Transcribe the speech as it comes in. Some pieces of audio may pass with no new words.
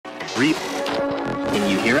Can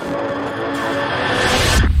you hear it?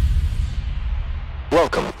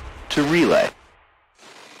 Welcome to Relay.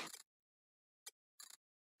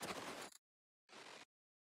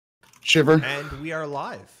 Shiver. And we are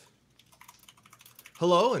live.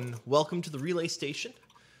 Hello and welcome to the Relay Station.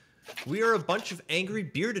 We are a bunch of angry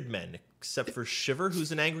bearded men, except for Shiver,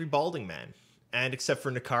 who's an angry balding man. And except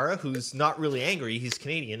for Nakara, who's not really angry, he's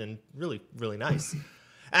Canadian and really, really nice.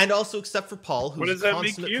 And also except for Paul, who's a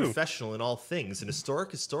consummate professional in all things, an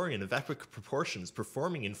historian of epic proportions,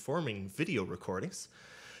 performing informing video recordings.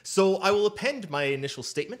 So I will append my initial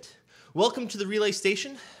statement. Welcome to the Relay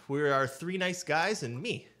Station. We are three nice guys and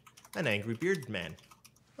me, an angry bearded man.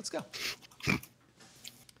 Let's go.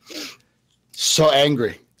 So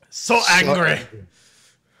angry. So angry.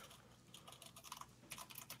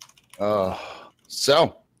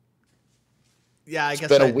 So. Yeah, I It's guess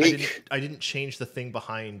been a week. I didn't change the thing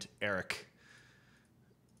behind Eric.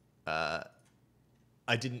 I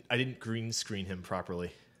didn't green screen him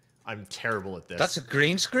properly. I'm terrible at this. That's a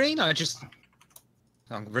green screen? I'm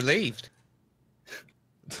relieved.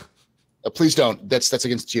 Please don't. That's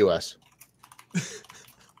against the US.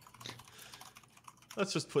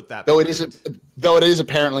 Let's just put that. Though it is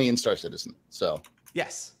apparently in Star Citizen. So.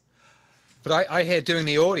 Yes. But I hear doing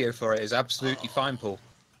the audio for it is absolutely fine, Paul.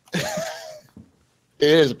 It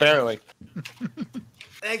is, apparently.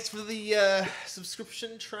 Thanks for the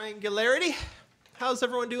subscription triangularity. How's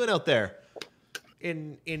everyone doing out there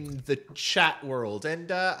in the chat world? And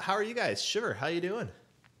how are you guys? Shiver, how you doing?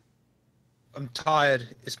 I'm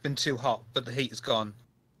tired. It's been too hot, but the heat is gone.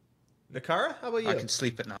 Nakara, how about you? I can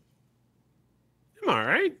sleep at night. I'm all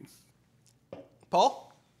right.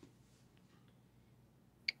 Paul?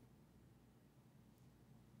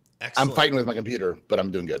 Excellent. I'm fighting with my computer, but I'm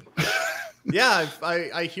doing good. Yeah,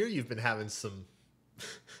 I hear you've been having some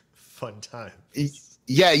fun times.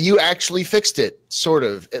 Yeah, you actually fixed it, sort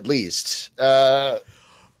of, at least. For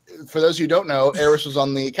those who don't know, Eris was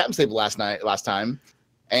on the captain's table last time,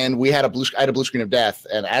 and I had a blue screen of death.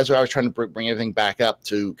 And as I was trying to bring everything back up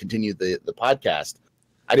to continue the podcast,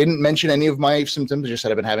 I didn't mention any of my symptoms. I just said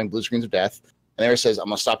I've been having blue screens of death. And Eris says, "I'm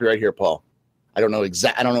gonna stop you right here, Paul. I don't know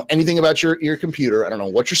anything about your computer. I don't know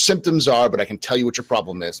what your symptoms are, but I can tell you what your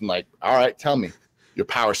problem is." I'm like, "All right, tell me your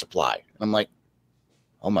power supply." And I'm like,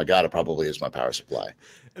 "Oh my God, it probably is my power supply."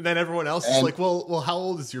 And then everyone else is like, well, how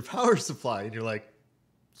old is your power supply? And you're like,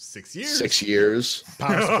 6 years. 6 years.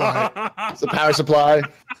 Power supply. It's the power supply.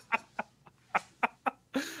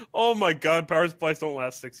 Oh my God, power supplies don't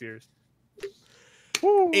last 6 years.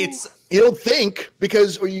 It's You don't think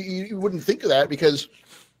or you wouldn't think of that because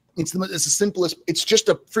it's the simplest. It's just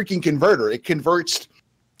a freaking converter. It converts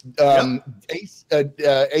AC to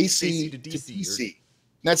DC.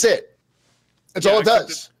 That's it. That's all it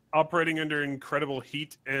does. Operating under incredible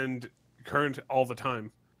heat and current all the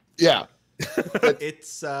time. Yeah, but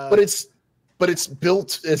it's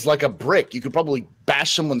built as like a brick. You could probably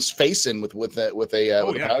bash someone's face in with a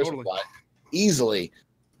power supply easily.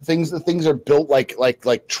 The things are built like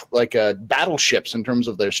battleships in terms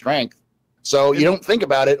of their strength. So you don't think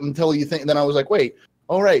about it until you think. And then I was like, wait,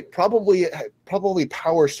 all right, probably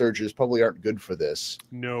power surges probably aren't good for this.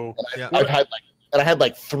 No, I had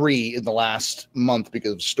like 3 in the last month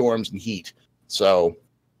because of storms and heat. So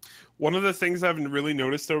one of the things I've really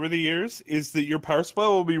noticed over the years is that your power supply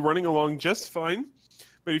will be running along just fine.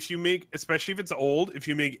 But if you especially if it's old, if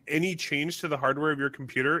you make any change to the hardware of your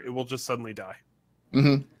computer, it will just suddenly die.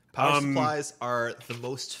 Mm-hmm. Power supplies are the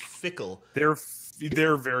most fickle. They're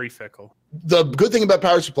very fickle. The good thing about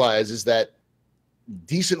power supplies is that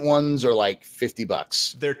decent ones are like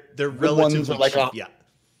 $50. They're relatively ones are like cheap. Yeah.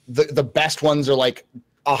 The best ones are like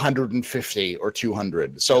 150 or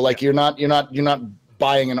 200. So like you're not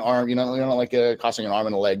buying an arm. You're not like costing an arm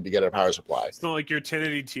and a leg to get a power supply. It's not like your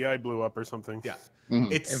 1080 Ti blew up or something. Yeah.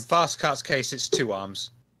 Mm-hmm. In Fast Cat's case, it's 2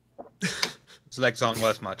 arms. His legs aren't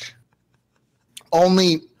worth much.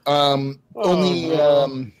 Only what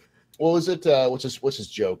was it? What's his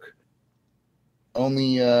joke?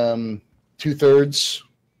 Only 2/3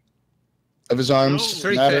 of his arms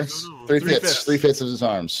matter. 3/5. 3/5 of his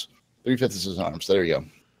arms. 3/5 of his arms. There you go.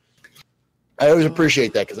 I always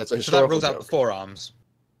appreciate that because that's a historical So that rules out joke. the forearms.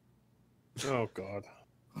 Oh God.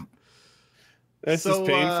 This So is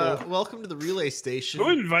painful. welcome to the Relay Station. Who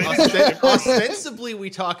invited Ostensibly, we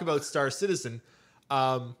talk about Star Citizen.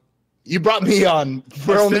 You brought me on.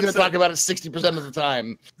 We're only going to talk about it 60% of the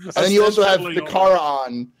time. And then you also have Nakara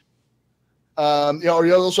on. Or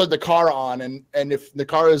you also have the car on, and if the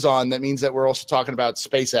car is on, that means that we're also talking about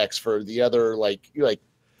SpaceX for the other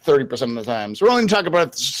 30% of the time. So we're only talking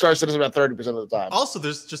about Star Citizen about 30% of the time. Also,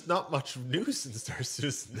 there's just not much news in Star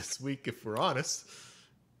Citizen this week, if we're honest.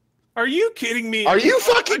 Are you kidding me? Are you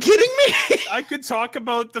fucking kidding me? I could talk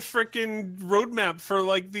about the frickin' roadmap for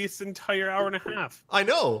like this entire hour and a half. I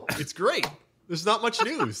know. It's great. There's not much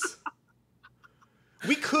news.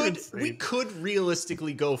 We could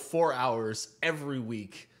realistically go 4 hours every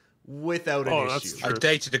week without an that's issue. true. I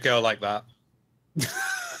dated a girl like that.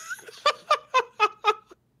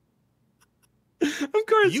 Of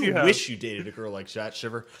course You have. wish you dated a girl like that,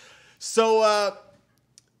 Shiver. So,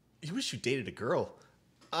 you wish you dated a girl.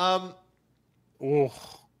 Oh,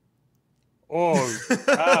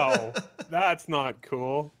 wow. That's not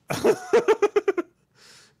cool.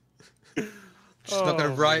 Just not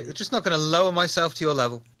gonna just not gonna lower myself to your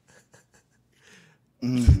level.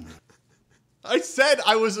 I said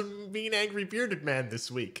I was a mean, angry, bearded man this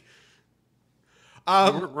week. You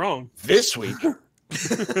weren't wrong. This week.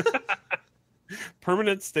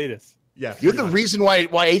 Permanent status. Yeah, You're pretty the much. reason why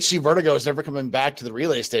HC Vertigo is never coming back to the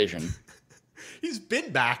relay station. He's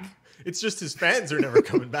been back. It's just his fans are never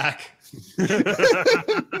coming back.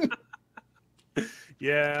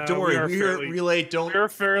 Yeah. Don't worry, we here at fairly- Relay don't.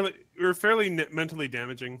 We're fairly mentally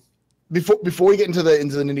damaging. Before we get into the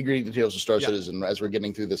nitty gritty details of Star Yeah. Citizen, as we're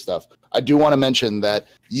getting through this stuff, I do want to mention that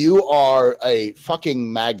you are a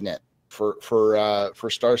fucking magnet for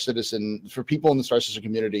Star Citizen, for people in the Star Citizen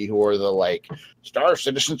community who are the like Star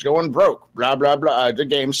Citizen's going broke, blah blah blah. The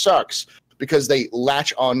game sucks, because they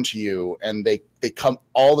latch onto you and they come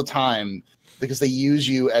all the time because they use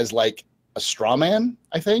you as like a straw man.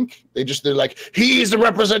 I think they're like, he's the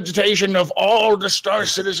representation of all the Star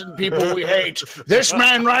Citizen people we hate. This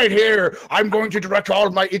man right here, I'm going to direct all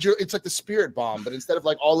of my. It's like the spirit bomb, but instead of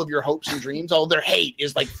like all of your hopes and dreams, all their hate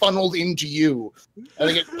is like funneled into you, and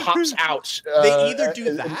then it pops out. They either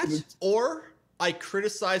do that or I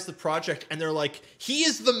criticize the project and they're like, he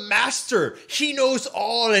is the master. He knows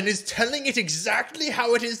all and is telling it exactly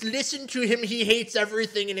how it is. Listen to him. He hates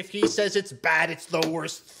everything. And if he says it's bad, it's the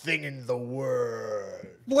worst thing in the world.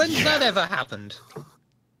 When's that ever happened?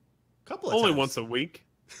 Couple of Only times. once a week.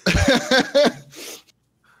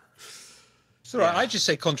 It's all right. I just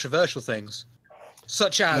say controversial things,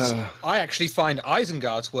 such as I actually find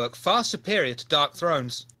Isengard's work far superior to Dark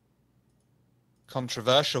Thrones.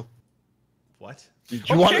 Controversial. What? Did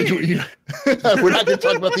you want to? We're not going to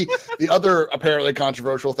talk about the other apparently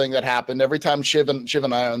controversial thing that happened. Every time Shiv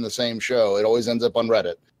and I are on the same show, it always ends up on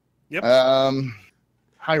Reddit. Yep.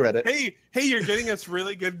 Hi Reddit. Hey, you're getting us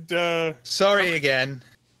really good. Sorry again.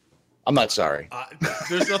 I'm not sorry.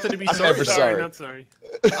 There's nothing to be I'm sorry never about. sorry.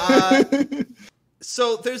 Not sorry.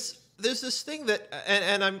 So there's this thing that,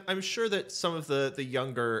 and I'm sure that some of the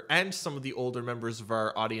younger and some of the older members of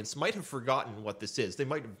our audience might have forgotten what this is. They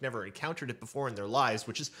might have never encountered it before in their lives,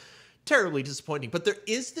 which is terribly disappointing. But there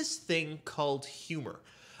is this thing called humor.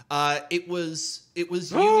 It was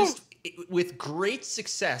used with great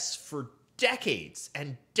success for decades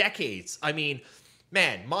and decades. I mean,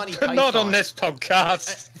 man, Monty Python. Not on this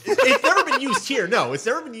podcast. It's never been used here. No, it's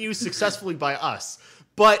never been used successfully by us.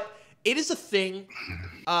 But it is a thing.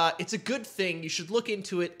 It's a good thing. You should look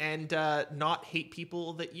into it and not hate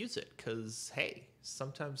people that use it. Because, hey,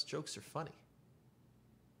 sometimes jokes are funny.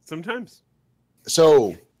 Sometimes.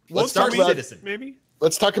 So Let's talk start about Citizen. Maybe.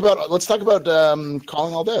 let's talk about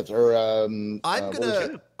calling all dead or I'm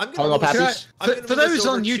gonna calling all move us- passes. I'm gonna For move us those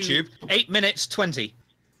over on to- YouTube, 8 minutes 20.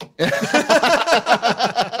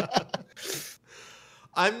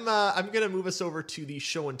 I'm gonna move us over to the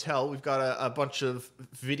show and tell. We've got a bunch of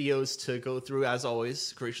videos to go through, as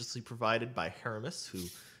always, graciously provided by Haramis, who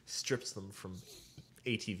strips them from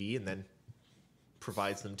ATV and then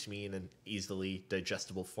provides them to me in an easily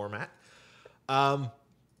digestible format. Where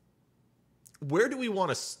do we want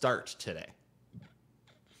to start today?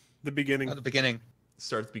 The beginning. At the beginning.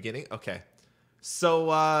 Start at the beginning? Okay. So,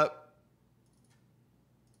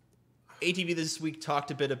 ATV this week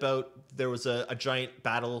talked a bit about there was a giant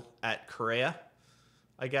battle at Korea,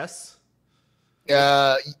 I guess.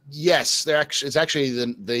 Yes, it's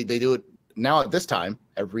actually they do it now at this time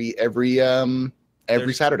every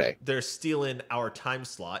Saturday. They're stealing our time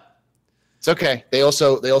slot. It's okay. They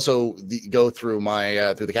also go through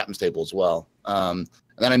my through the captain's table as well. And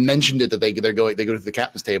then I mentioned it that they go to the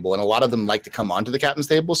captain's table, and a lot of them like to come onto the captain's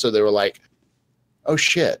table. So they were like, "Oh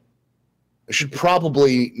shit, we should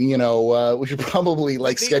probably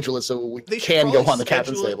like schedule it so we They should can go probably on the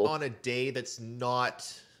captain's schedule it table." on a day that's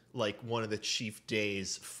not like one of the chief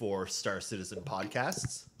days for Star Citizen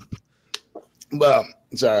podcasts. Well,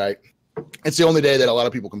 it's all right. It's the only day that a lot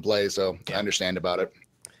of people can play, so Yeah. I understand about it.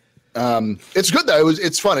 It's good though.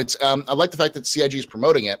 It's fun. I like the fact that CIG is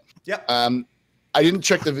promoting it. Yep. I didn't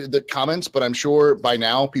check the comments, but I'm sure by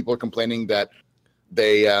now people are complaining that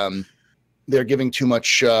they're giving too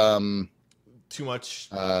much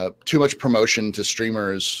promotion to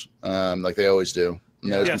streamers, like they always do.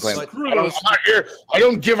 And they're Yes, complaining, I'm not here. I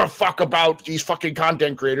don't give a fuck about these fucking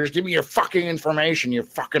content creators. Give me your fucking information, you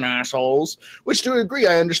fucking assholes. Which, to a degree,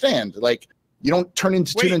 I understand. Like, you don't tune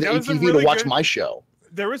into ATV to watch my show.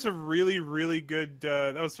 There was a really, really good.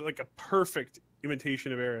 That was like a perfect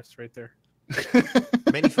imitation of Eris right there.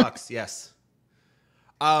 Many fucks, yes.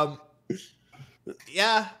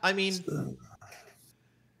 Yeah, I mean,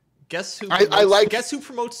 guess who? Guess who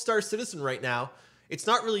promotes Star Citizen right now? It's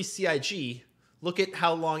not really CIG. Look at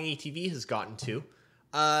how long ATV has gotten to.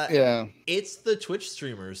 Yeah, it's the Twitch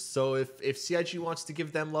streamers. So if CIG wants to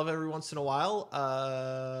give them love every once in a while,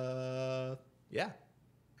 yeah.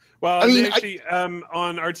 Well, I mean, actually, on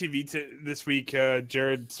RTV this week,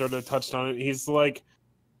 Jared sort of touched on it. He's like,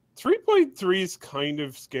 3.3 is kind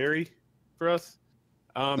of scary for us.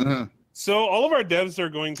 So all of our devs are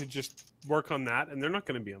going to just work on that, and they're not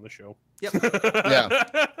going to be on the show. Yep. Yeah.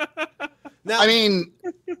 Now, I mean,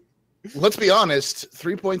 let's be honest.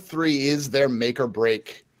 3.3 is their make or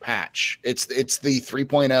break patch. It's the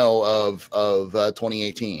 3.0 of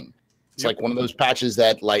 2018. It's like one of those patches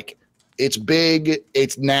that like it's big,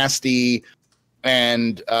 it's nasty,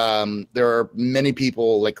 and there are many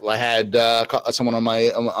people. Like I had someone on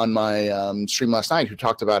my stream last night who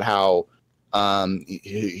talked about how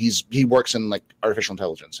he works in like artificial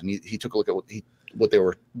intelligence, and he took a look at what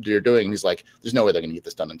they're doing. And he's like, "There's no way they're going to get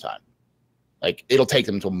this done in time. Like it'll take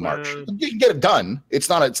them until March. You can get it done. It's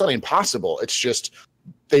not impossible. It's just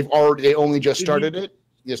they only just started it.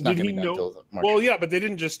 It's not going to be done until March. Well, yeah, but they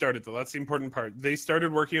didn't just start it though. That's the important part. They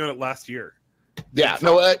started working on it last year. Yeah,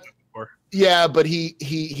 no, yeah, but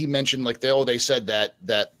he mentioned like they said that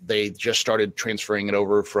they just started transferring it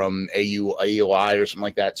over from AUI or something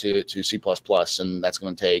like that to C++, and that's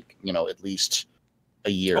going to take at least a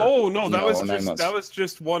year. Oh no, that was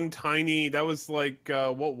just one tiny. That was like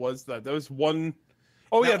what was that? That was one.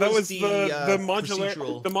 Oh yeah, that was the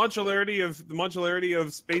modularity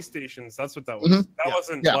of space stations. That's what that was. Mm-hmm. That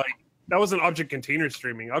wasn't like that wasn't object container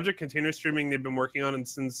streaming. Object container streaming they've been working on it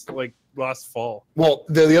since like last fall. Well,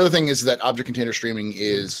 the other thing is that object container streaming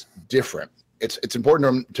is different. It's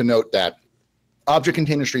important to note that object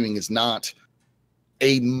container streaming is not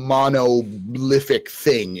a monolithic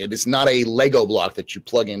thing. It is not a Lego block that you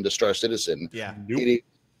plug into Star Citizen. Yeah.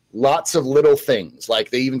 Lots of little things. Like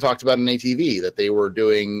they even talked about in ATV that they were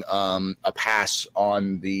doing a pass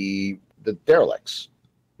on the derelicts.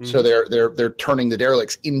 Mm-hmm. So they're turning the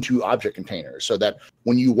derelicts into object containers, so that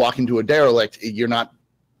when you walk into a derelict, you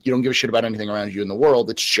don't give a shit about anything around you in the world.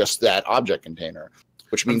 It's just that object container,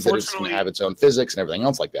 which means that it's going to have its own physics and everything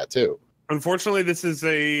else like that too. Unfortunately, this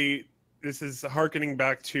is harkening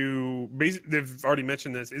back to they've already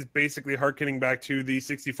mentioned this is basically harkening back to the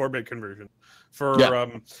 64-bit conversion for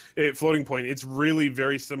floating point. It's really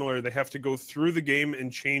very similar. They have to go through the game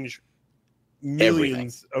and change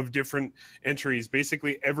millions of different entries.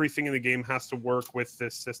 Basically everything in the game has to work with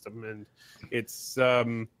this system, and it's a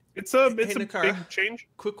big change.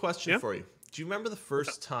 Quick question for you. Do you remember the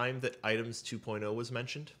first time that Items 2.0 was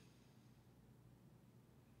mentioned?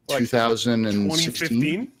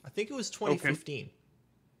 2016? I think it was 2015. Okay.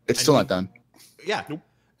 It's still not done. Yeah. Nope.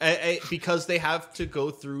 Because they have to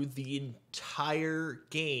go through the entire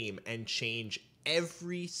game and change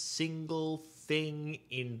every single thing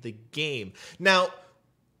in the game. Now,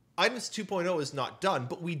 Items 2.0 is not done,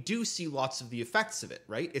 but we do see lots of the effects of it,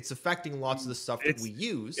 right? It's affecting lots of the stuff that we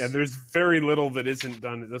use. Yeah, there's very little that isn't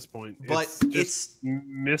done at this point. But it's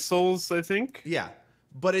missiles, I think. Yeah,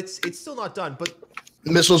 but it's still not done. But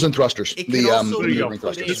missiles and thrusters. It can also be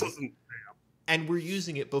put in, and we're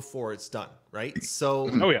using it before it's done, right? So.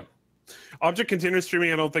 Oh yeah, object container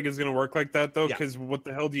streaming. I don't think is going to work like that though, because what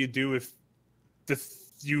the hell do you do if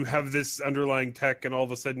you have this underlying tech and all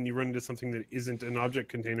of a sudden you run into something that isn't an object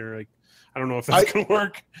container? Like, I don't know if that's going to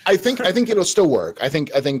work. I think it'll still work. I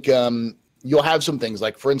think you'll have some things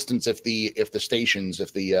like, for instance, if the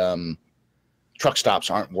truck stops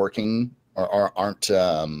aren't working or aren't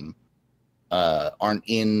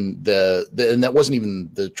in the and that wasn't even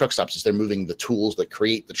the truck stops, is they're moving the tools that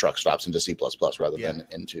create the truck stops into C++ rather than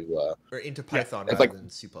into Python rather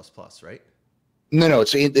than C++, right? No,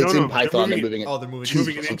 it's in Python. They're moving it. Oh, they're moving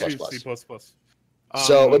it into C++.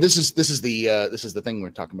 So, but this is the thing we're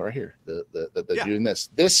talking about right here. Doing this.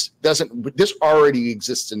 This already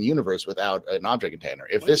exists in the universe without an object container.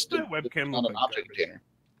 If this webcam not an object container,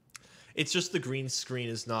 it's just the green screen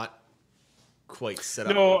is not quite set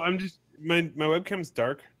up. No, I'm just my webcam's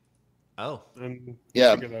dark. Oh,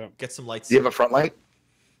 Yeah. Figure that out. get some lights. Do you have a front light?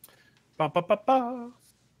 Ba, ba, ba, ba.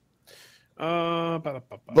 Ba, ba,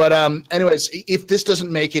 ba, ba. But anyways, if this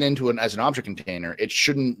doesn't make it into as an object container, it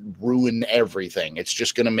shouldn't ruin everything. It's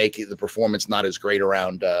just going to make the performance not as great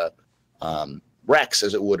around Rex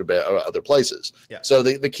as it would have other places. Yeah. So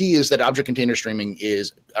the key is that object container streaming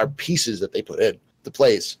are pieces that they put in the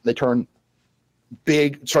place. They turn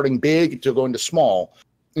big, starting big to going to small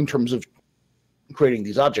in terms of creating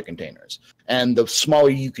these object containers. And the smaller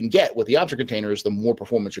you can get with the object containers, the more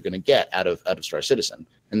performance you're going to get out of Star Citizen.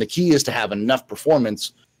 And the key is to have enough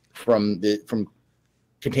performance from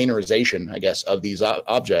containerization, I guess, of these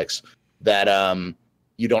objects that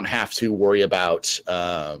you don't have to worry about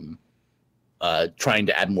trying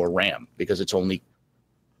to add more RAM because it's only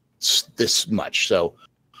this much. So,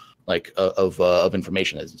 like of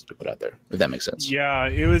information that needs to be put out there. If that makes sense. Yeah,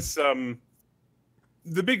 it was.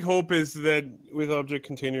 The big hope is that with object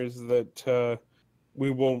containers that we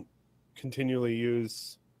won't continually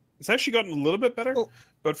use. It's actually gotten a little bit better,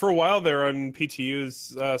 but for a while there on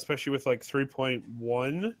PTUs, especially with like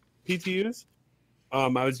 3.1 PTUs, I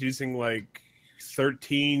was using like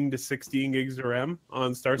 13 to 16 gigs of RAM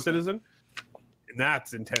on Star Citizen, and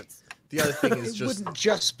that's intense. The other thing is It just wouldn't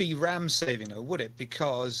just be RAM saving, though, would it?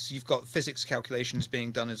 Because you've got physics calculations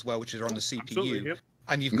being done as well, which are on the CPU, Absolutely, yep.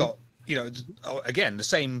 and you've got, again, the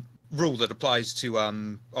same rule that applies to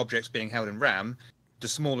objects being held in RAM. The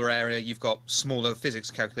smaller area, you've got smaller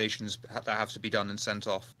physics calculations that have to be done and sent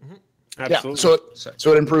off. Absolutely. Yeah,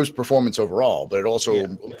 so it improves performance overall, but it also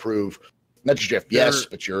improve not just your FPS,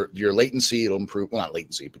 but your latency. It'll improve, well, not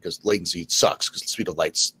latency, because latency sucks because the speed of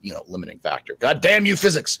light's limiting factor. God damn you,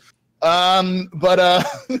 physics! But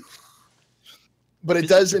it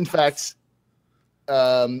does, in fact,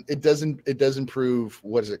 it does improve.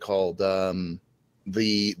 What is it called?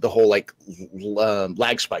 The whole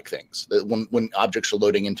lag spike things. When objects are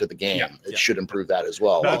loading into the game, it should improve that as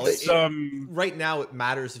well. That's, right now it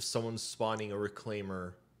matters if someone's spawning a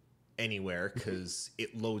reclaimer anywhere because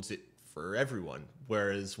it loads it for everyone.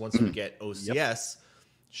 Whereas once we get OCS,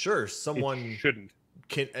 sure, someone shouldn't.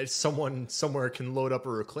 Someone somewhere can load up a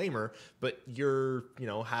reclaimer, but you're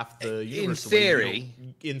half the universe.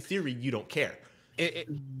 In theory, you don't care. If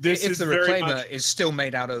the reclaimer is still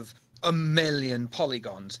made out of a million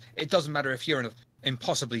polygons, it doesn't matter if you're in an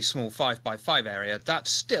impossibly small 5x5 area.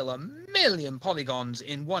 That's still a million polygons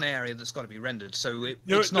in one area that's got to be rendered. So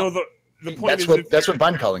it's not. The point that's what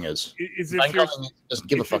bind calling is. Bind calling doesn't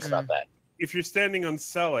give a fuck about that. If you're standing on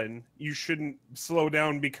Cellin, you shouldn't slow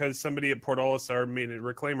down because somebody at Port Olisar made a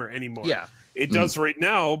reclaimer anymore. Yeah, it does right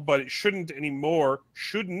now, but it shouldn't anymore.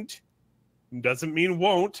 Shouldn't doesn't mean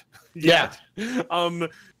won't. Yeah.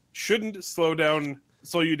 Shouldn't slow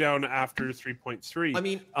you down after 3.3. I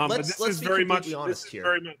mean, let's be very much honest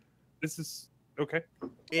here. This is okay.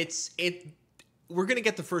 We're going to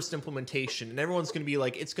get the first implementation and everyone's going to be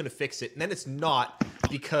like, it's going to fix it. And then it's not,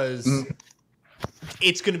 because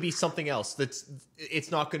it's going to be something else.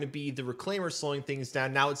 It's not going to be the reclaimer slowing things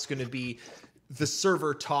down. Now it's going to be the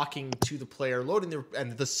server talking to the player, loading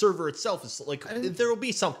and the server itself is like, there will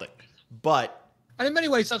be something, but. And in many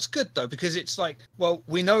ways, that's good, though, because it's like, well,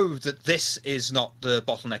 we know that this is not the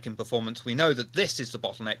bottleneck in performance. We know that this is the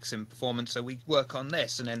bottlenecks in performance, so we work on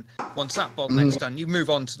this. And then once that bottleneck's done, you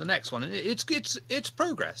move on to the next one. And it's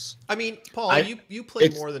progress. I mean, Paul, you play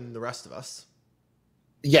more than the rest of us.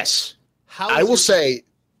 Yes. I will say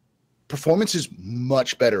performance is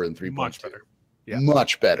much better in 3.2. Much better. Yeah.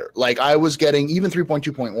 Much better. Like I was getting even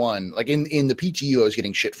 3.2.1, like in the PTU, I was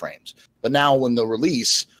getting shit frames. But now when the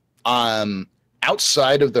release,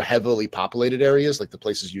 outside of the heavily populated areas, like the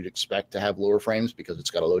places you'd expect to have lower frames because it's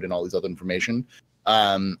got to load in all these other information,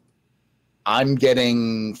 I'm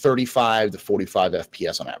getting 35 to 45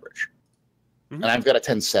 FPS on average, and I've got a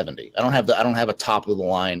 1070. I don't have a top of the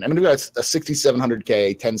line. I'm gonna got a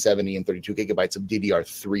 6700K, 1070, and 32 gigabytes of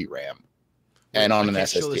DDR3 RAM, and on an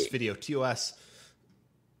SSD. Show this video, TOS.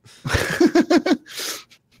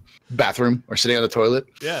 Bathroom or sitting on the toilet.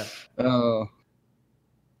 Yeah.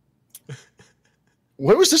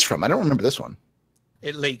 Where was this from? I don't remember this one.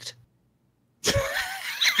 It leaked.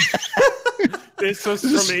 This was from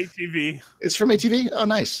ATV. It's from ATV? Oh,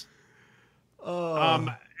 nice.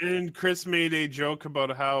 And Chris made a joke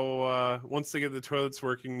about how once they get the toilets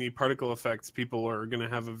working, the particle effects people are going to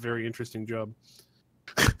have a very interesting job.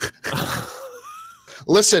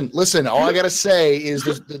 Listen. All I gotta say is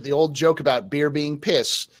the old joke about beer being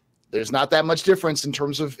piss. There's not that much difference in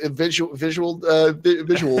terms of visual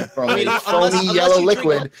from a foamy yellow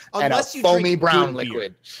liquid and a foamy brown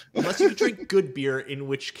liquid. Unless you drink good beer, in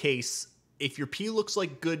which case if your pee looks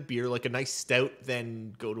like good beer, like a nice stout,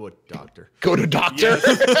 then go to a doctor. Go to doctor.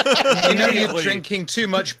 You know you're drinking too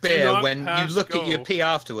much beer not when you pass look go. at your pee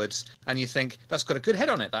afterwards and you think, that's got a good head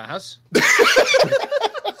on it, that has.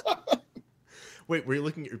 Wait, were you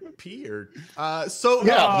looking at your pee or? So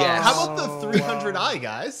Yeah. Yes. how about the 300i,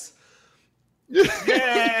 guys?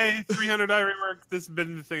 Yay! 300 I rework. This has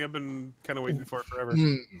been the thing I've been kind of waiting for forever.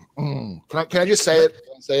 Can I just say it?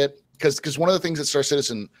 Can I say it? Because one of the things at Star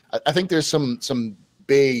Citizen, I think there's some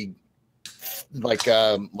big, like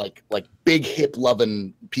big hip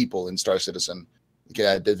loving people in Star Citizen,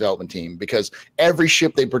 development team, because every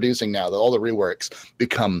ship they're producing now, all the reworks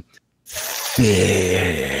become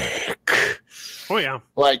thick. Oh yeah.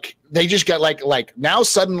 Like they just got like now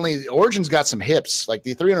suddenly Origin's got some hips. Like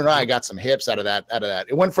the 300i got some hips out of that.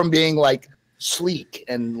 It went from being like sleek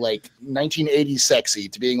and like 1980s sexy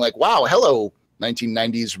to being like, wow, hello,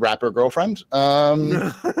 1990s rapper girlfriend.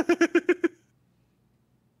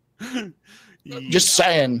 Just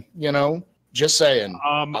saying, just saying.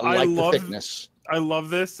 I like the thickness. I love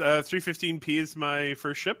this. 315p is my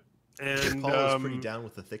first ship, and Paul is pretty down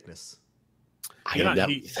with the thickness. I yeah, love that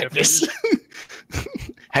he thickness.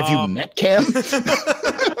 Have you met Cam?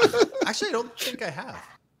 Actually, I don't think I have.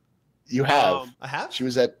 You have. I have. She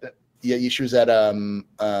was at she was at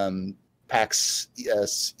PAX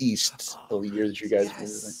East the year that you guys were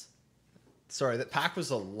visiting. Sorry, that pack was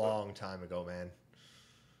a long time ago, man.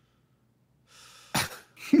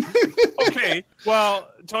 Okay, well,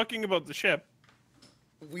 talking about the ship,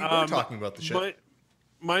 We were talking about the ship.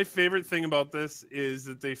 my favorite thing about this is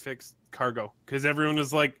that they fixed cargo, because everyone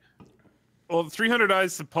was like, well, 300i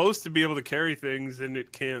is supposed to be able to carry things and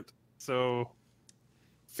it can't, so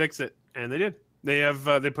fix it. And they did. They have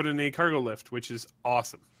they put in a cargo lift, which is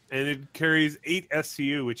awesome, and it carries 8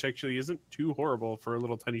 SCU, which actually isn't too horrible for a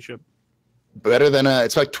little tiny ship. Better than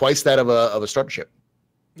it's like twice that of a starter ship.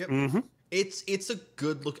 Yep. Mm-hmm. It's a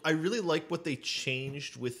good look. I really like what they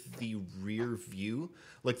changed with the rear view.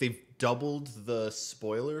 Like they've doubled the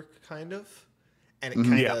spoiler kind of, and it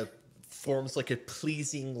kind of forms like a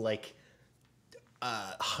pleasing like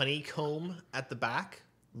honeycomb at the back.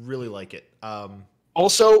 Really like it.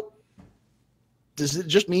 Also, is it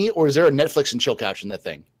just me, or is there a Netflix and chill couch in that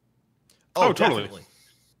thing Oh, totally. definitely.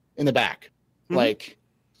 in the back? Mhm. Like,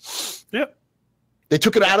 Yep. they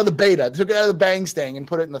took it out of the beta, they took it out of the Bang Stang, and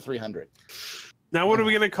put it in the 300. Now, what are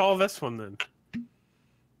we gonna call this one then?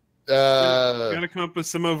 Uh, Gotta come up with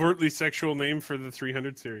some overtly sexual name for the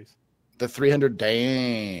 300 series. the 300.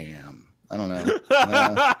 Damn, I don't know.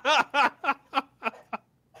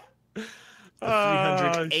 The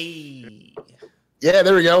 300A. Yeah,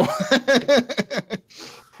 there we go.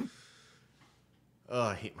 Oh,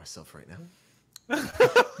 I hate myself right now.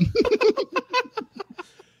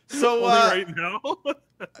 So, Only right now.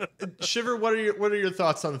 Shiver, what are your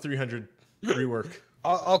thoughts on the 300 rework?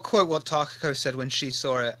 I'll quote what Takako said when she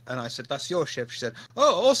saw it, and I said, that's your ship. She said,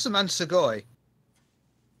 oh, awesome, and Sugoi.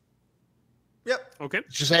 Yep, Okay.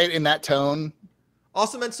 Just say it in that tone.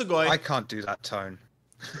 awesome and Sugoi. I can't do that tone.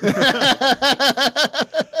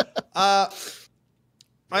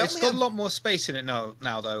 It's got a lot more space in it now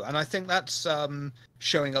though, and I think that's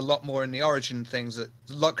showing a lot more in the Origin things, that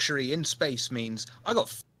luxury in space means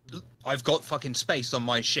I've got fucking space on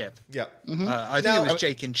my ship. Yeah. I think it was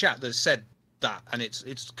Jake in chat that said that, and it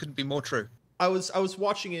couldn't be more true. I was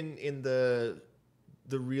watching in the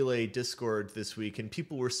Relay Discord this week, and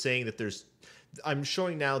people were saying that I'm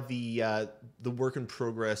showing now the work in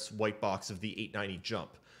progress white box of the 890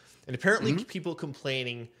 jump, and apparently people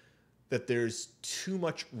complaining that there's too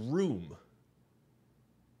much room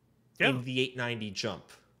in the 890 jump.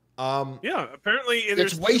 Yeah, apparently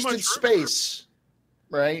It's wasted space,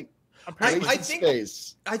 right? I think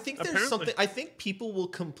space. I think there's Apparently. something. I think people will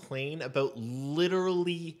complain about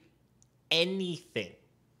literally anything.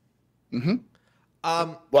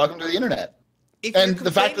 Welcome to the internet. If you're And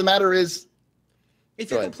the fact of the matter is, if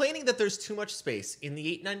Go you're ahead. complaining that there's too much space in the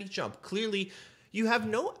 890 jump, clearly you have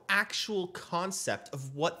no actual concept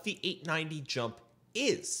of what the 890 jump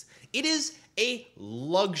is. It is a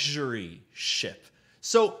luxury ship.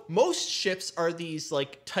 So most ships are these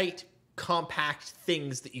like tight, compact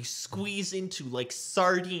things that you squeeze into like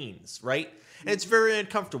sardines, right? And it's very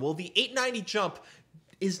uncomfortable. The 890 jump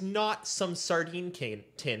is not some sardine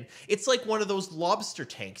tin. It's like one of those lobster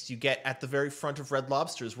tanks you get at the very front of Red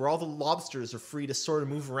Lobsters, where all the lobsters are free to sort of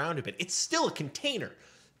move around a bit. It's still a container,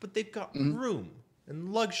 but they've got room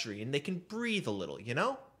and luxury, and they can breathe a little, you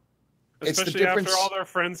know? It's the Especially after difference- all their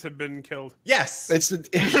friends have been killed. Yes. it's the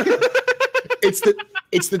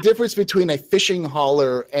it's the difference between a fishing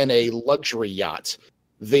hauler and a luxury yacht.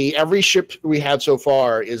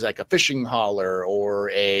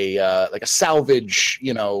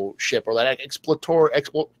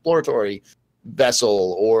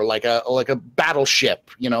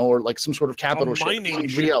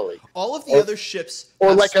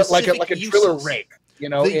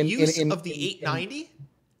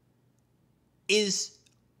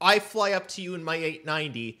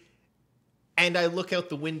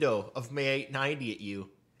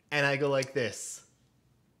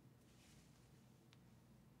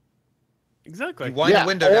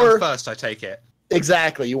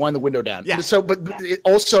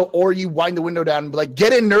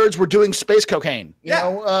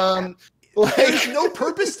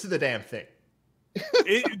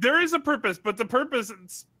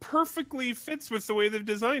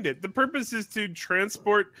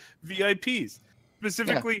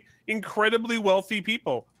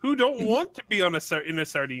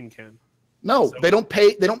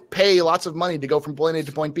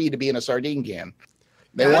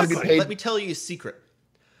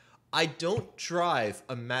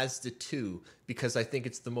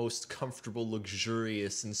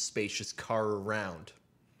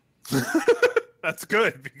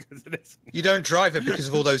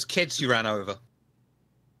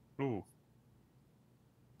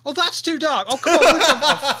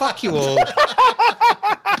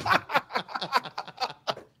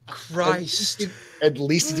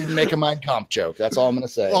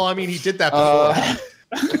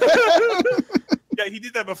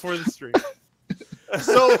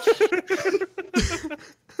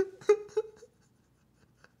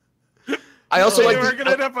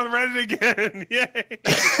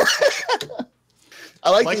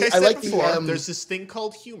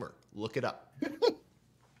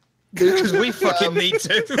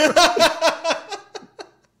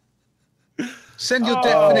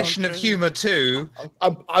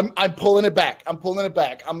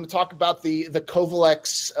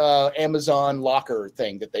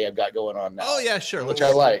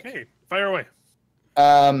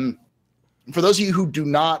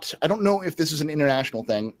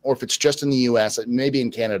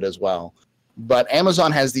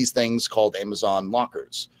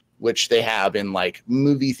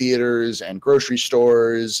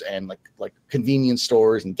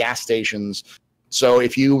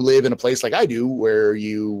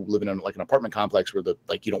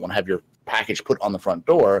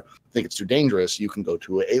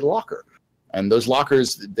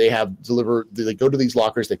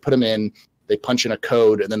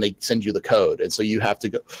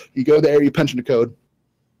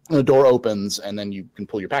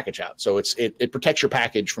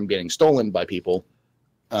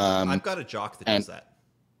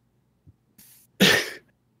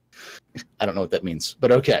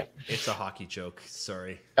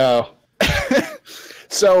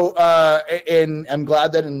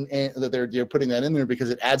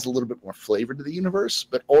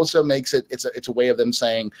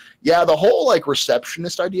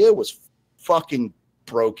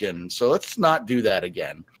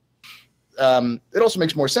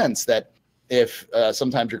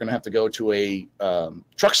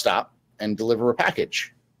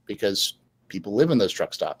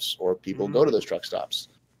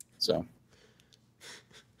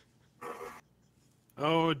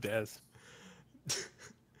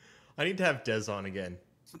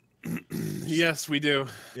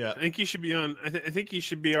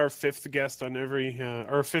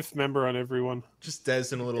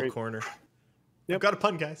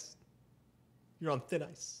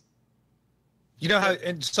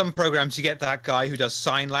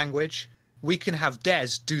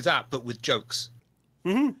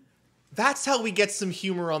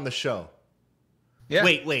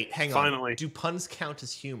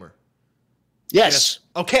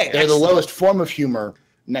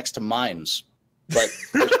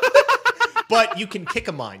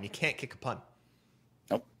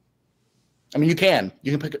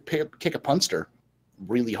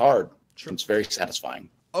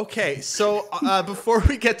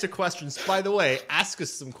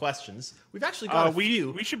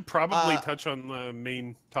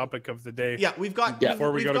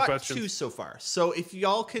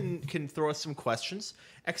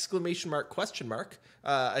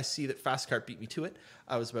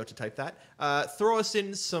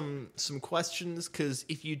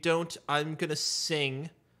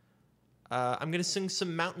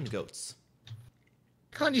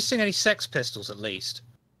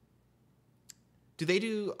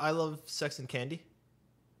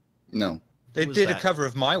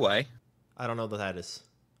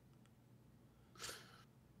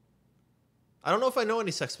 I don't know if I know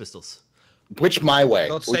any Sex Pistols. Which My Way?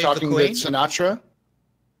 God We're Save the talking the Queen? Sinatra.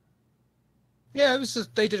 Yeah,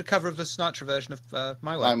 they did a cover of the Sinatra version of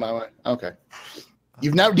My Way. My Way. Okay.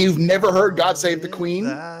 You've never heard God Save the Queen?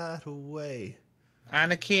 That away.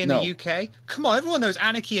 Anarchy in No. the UK. Come on, everyone knows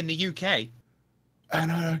Anarchy in the UK.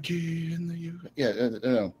 Anarchy in the UK. Yeah,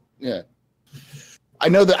 no, yeah. I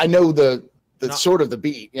know the Not- sort of the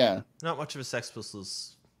beat. Yeah. Not much of a Sex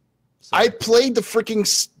Pistols. I played the freaking.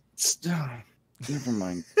 Never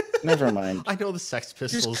mind. Never mind. I know the Sex You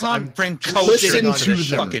Pistols. just can't bring just culture shitting into on this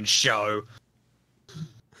them. fucking show.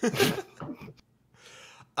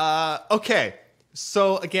 Okay.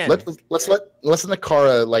 So again, Let's let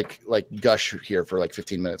Nakara like gush here for like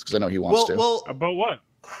 15 minutes because I know he wants to. well, About what?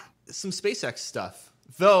 some SpaceX stuff.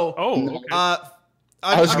 Though, Oh, okay.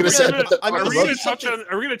 I was gonna say, but I'm Are gonna we say going to touch something- on?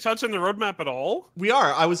 Are we going to touch on the roadmap at all? We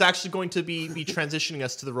are. I was actually going to be transitioning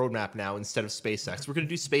us to the roadmap now instead of SpaceX. We're going to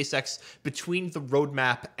do SpaceX between the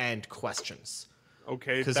roadmap and questions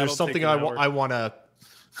Okay, because that'll there's something take an hour. I want to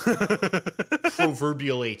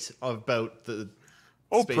proverbialate about the.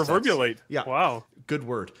 Oh, SpaceX. proverbialate. Yeah. Wow. Good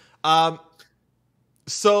word.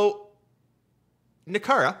 So,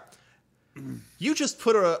 Nakara, you just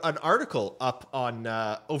put an article up on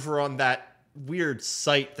over on that weird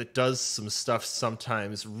site that does some stuff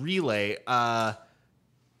sometimes. Relay.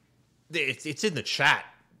 It's in the chat.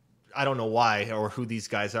 I don't know why or who these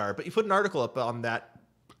guys are, but you put an article up on that.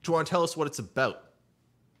 Do you want to tell us what it's about?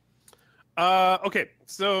 Okay,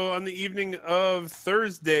 so on the evening of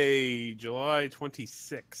Thursday, July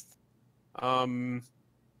 26th,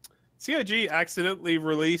 CIG accidentally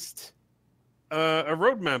released a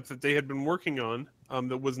roadmap that they had been working on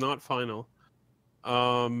that was not final.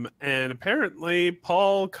 And apparently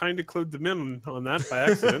Paul kind of clued them in on that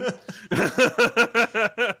by accident.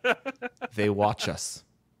 They watch us.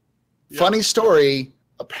 Funny story.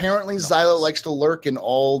 Apparently, Xylo likes to lurk in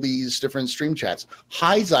all these different stream chats.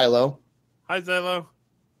 Hi, Xylo. Hi, Xylo.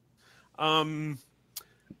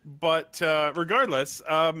 But regardless,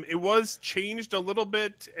 it was changed a little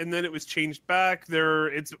bit, and then it was changed back.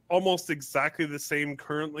 It's almost exactly the same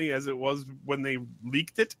currently as it was when they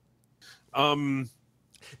leaked it.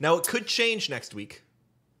 Now, it could change next week.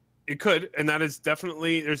 It could, and that is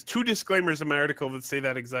definitely... There's 2 disclaimers in my article that say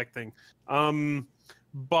that exact thing.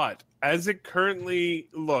 But as it currently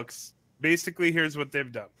looks, basically here's what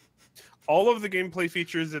they've done. All of the gameplay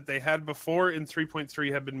features that they had before in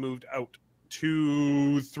 3.3 have been moved out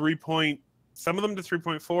to some of them to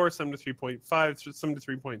 3.4, some to 3.5, some to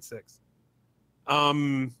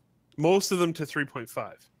 3.6. Most of them to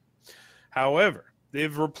 3.5. However,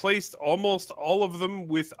 they've replaced almost all of them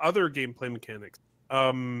with other gameplay mechanics.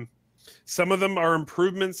 Some of them are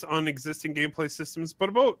improvements on existing gameplay systems, but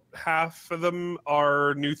about half of them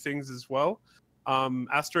are new things as well.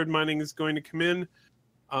 Asteroid mining is going to come in.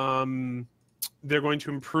 They're going to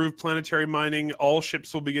improve planetary mining. All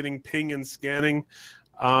ships will be getting ping and scanning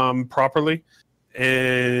properly.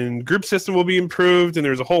 And group system will be improved, and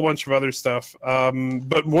there's a whole bunch of other stuff.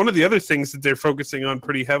 But one of the other things that they're focusing on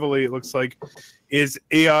pretty heavily, it looks like, is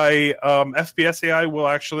AI. FPS AI will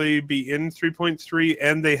actually be in 3.3,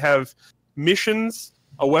 and they have missions,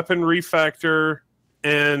 a weapon refactor,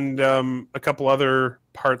 and a couple other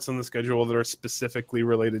parts on the schedule that are specifically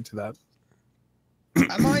related to that.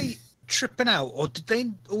 Am I tripping out, or did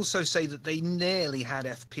they also say that they nearly had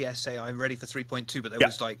FPS AI ready for 3.2, but there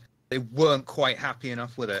was like they weren't quite happy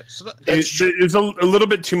enough with it? So It's a little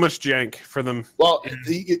bit too much jank for them. Well,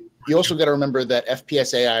 you also got to remember that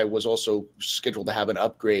FPS AI was also scheduled to have an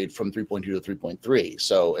upgrade from 3.2 to 3.3.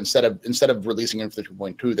 So instead of releasing it for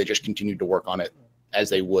 3.2, they just continued to work on it as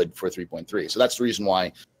they would for 3.3. So that's the reason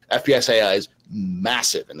why FPS AI is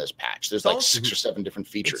massive in this patch. There's like 6 or 7 different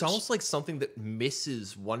features. It's almost like something that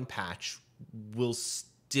misses one patch will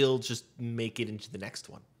still just make it into the next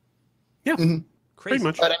one. Yeah, Mhm. Crazy. pretty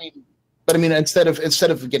much. But I mean, instead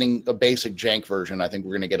of getting a basic jank version, I think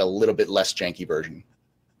we're going to get a little bit less janky version,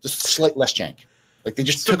 just slight less jank. Like they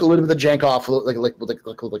just took a little bit of the jank off, like a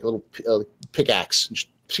little pickaxe, and just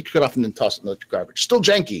pick it off and then toss it in the garbage. Still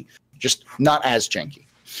janky, just not as janky.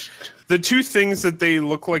 The 2 things that they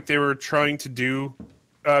look like they were trying to do,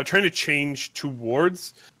 trying to change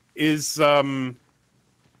towards, is thank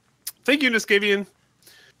you, Niskavian.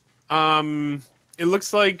 It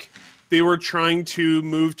looks like they were trying to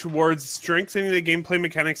move towards strengthening the gameplay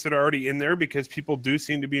mechanics that are already in there, because people do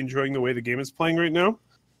seem to be enjoying the way the game is playing right now.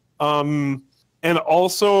 And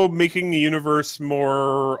also making the universe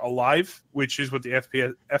more alive, which is what the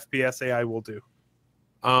FPS AI will do.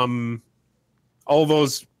 All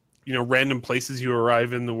those, random places you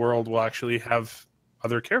arrive in the world will actually have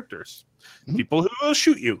other characters, people who will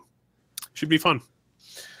shoot you. Should be fun.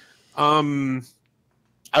 I'm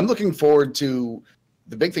looking forward to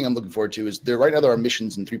the big thing I'm looking forward to is right now there are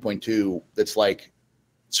missions in 3.2 that's like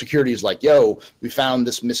security is like, yo, we found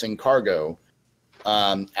this missing cargo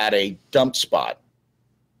at a dump spot.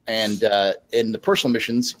 And in the personal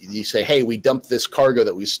missions, you say, hey, we dumped this cargo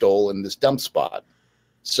that we stole in this dump spot.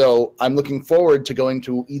 So I'm looking forward to going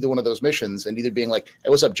to either one of those missions and either being like, hey,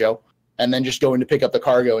 what's up, Joe? And then just going to pick up the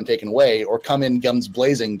cargo and taken away, or come in guns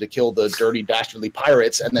blazing to kill the dirty, dastardly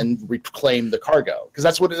pirates and then reclaim the cargo. Because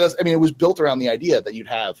that's what it is. I mean, it was built around the idea that you'd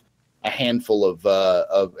have a handful of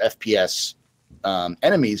FPS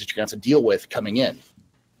enemies that you're going to have to deal with coming in.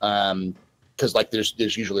 Because like there's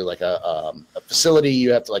usually like a facility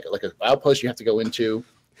you have to like an outpost you have to go into.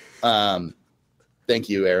 Thank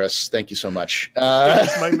you, Eris. Thank you so much.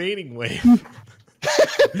 It's my mating wave.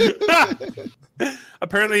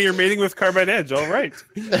 Apparently, you're mating with Carbide Edge. All right.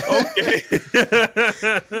 Okay.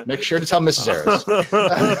 Make sure to tell Mrs. Eris.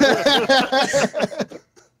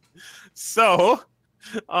 So,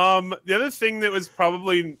 the other thing that was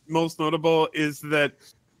probably most notable is that,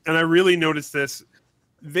 and I really noticed this,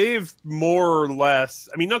 they've more or less,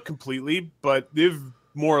 I mean, not completely, but they've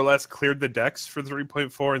more or less cleared the decks for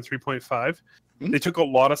 3.4 and 3.5. They took a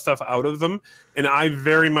lot of stuff out of them, and I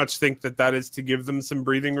very much think that is to give them some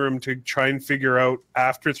breathing room to try and figure out,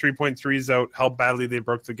 after 3.3 is out, how badly they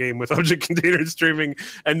broke the game with object container streaming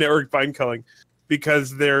and network bind culling,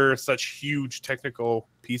 because they're such huge technical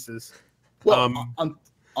pieces. Well,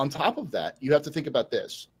 on top of that, you have to think about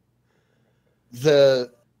this.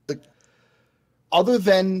 The other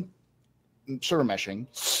than server meshing,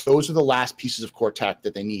 those are the last pieces of core tech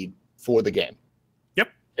that they need for the game.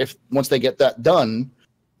 If once they get that done,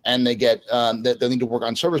 and they get that they need to work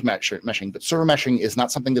on server meshing, but server meshing is not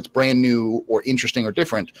something that's brand new or interesting or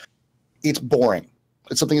different. It's boring.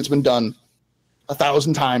 It's something that's been done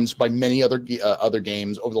 1,000 times by many other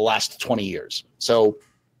games over the last 20 years. So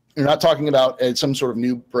you're not talking about some sort of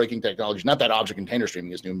new breaking technology. Not that object container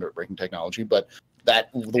streaming is new breaking technology, but that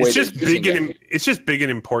the way it's just big and it's just big and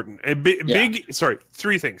important. And big. Sorry,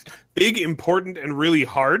 three things: big, important, and really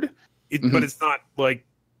hard. But it's not like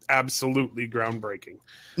absolutely groundbreaking.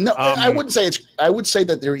 No, I wouldn't say it's. I would say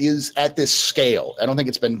that there is at this scale. I don't think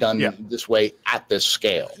it's been done this way at this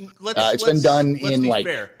scale. It's been done in like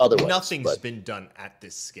other ways. Nothing's been done at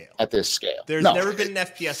this scale. At this scale, there's never been an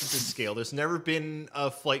FPS at this scale. There's never been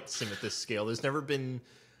a flight sim at this scale. There's never been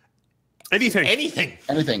anything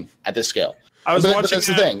at this scale. But that's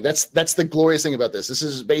the thing. That's the glorious thing about this. This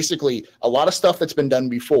is basically a lot of stuff that's been done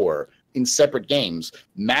before in separate games,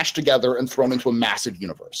 mashed together and thrown into a massive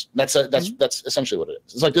universe. That's essentially what it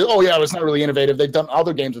is. It's like, oh yeah, it's not really innovative. They've done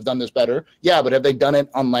other games have done this better. Yeah, but have they done it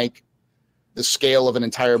on like the scale of an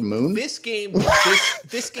entire moon? This game,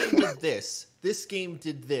 this game did this. This game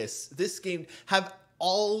did this. This game have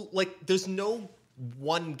all like. There's no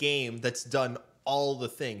one game that's done all the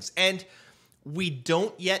things, and we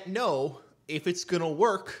don't yet know if it's gonna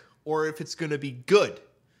work or if it's gonna be good.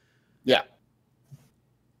 Yeah.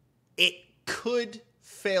 It could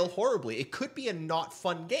fail horribly. It could be a not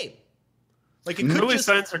fun game. Like it could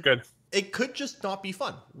signs are good. It could just not be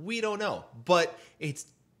fun. We don't know, but it's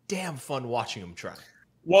damn fun watching them try.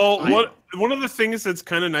 Well, one of the things that's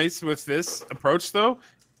kind of nice with this approach, though,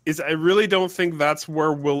 is I really don't think that's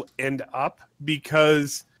where we'll end up,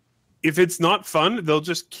 because if it's not fun, they'll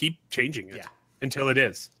just keep changing it until it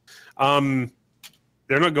is. They're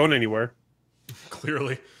not going anywhere.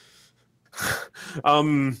 Clearly.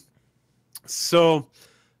 So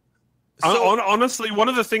honestly, one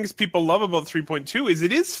of the things people love about 3.2 is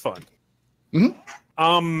it is fun.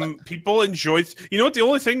 People enjoy. You know what? The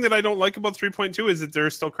only thing that I don't like about 3.2 is that there are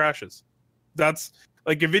still crashes. That's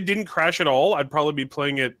like, if it didn't crash at all, I'd probably be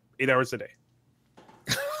playing it 8 hours a day.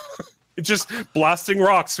 It's just blasting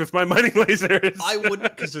rocks with my mining lasers. I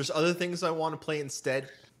wouldn't, because there's other things I want to play instead.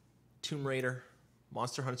 Tomb Raider,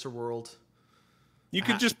 Monster Hunter World. You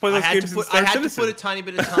could just play those games. I had to put a tiny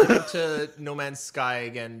bit of time into No Man's Sky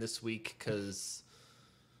again this week, because.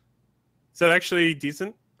 Is that actually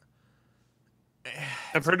decent?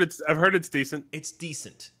 I've heard it's decent. It's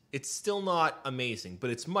decent. It's still not amazing, but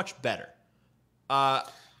it's much better.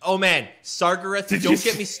 Oh man, Sargareth, don't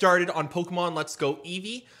get me started on Pokemon Let's Go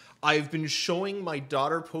Eevee. I've been showing my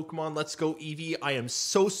daughter Pokemon Let's Go Eevee. I am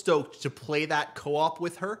so stoked to play that co-op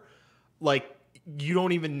with her. Like, you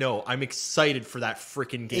don't even know. I'm excited for that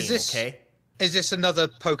freaking game, Is this another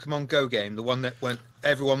Pokemon Go game? The one that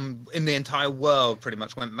everyone in the entire world pretty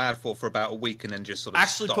much went mad for about a week and then just sort of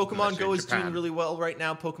Actually, stopped Pokemon Go is doing really well right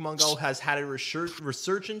now. Pokemon Go has had a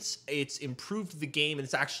resurgence. It's improved the game, and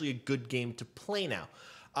it's actually a good game to play now.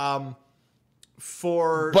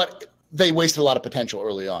 they wasted a lot of potential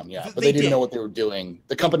early on. Yeah, but they didn't know what they were doing.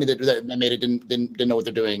 The company that made it didn't know what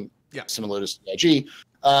they're doing. Yeah. Similar to CIG.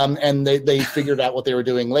 And they figured out what they were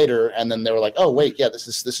doing later, and then they were like, "Oh wait, yeah, this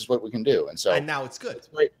is what we can do." And so, and now it's good.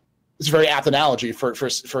 It's a very apt analogy for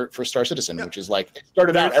Star Citizen, which is like it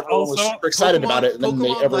started out, everyone was super excited about it, and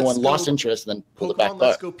then everyone lost interest, and then pulled it back. Pokemon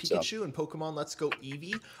Let's Go Pikachu and Pokemon Let's Go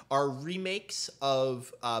Eevee are remakes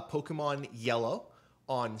of Pokemon Yellow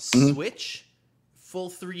on Switch, full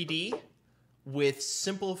 3D with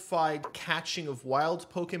simplified catching of wild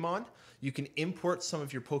Pokemon. You can import some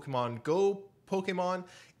of your Pokemon Go Pokemon.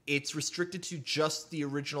 It's restricted to just the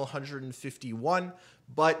original 151,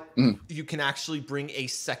 but you can actually bring a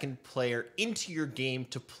second player into your game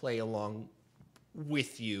to play along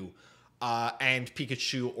with you. And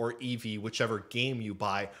Pikachu or Eevee, whichever game you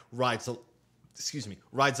buy, rides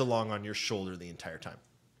along on your shoulder the entire time.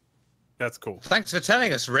 That's cool. Thanks for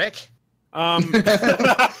telling us, Rick. I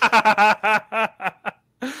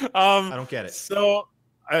don't get it. So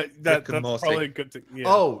that's probably a good thing. Yeah.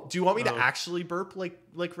 Oh, do you want me to actually burp like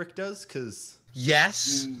Rick does? Because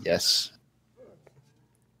yes. Yes.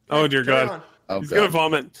 Oh dear God. He's gonna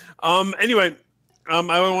vomit. Anyway, I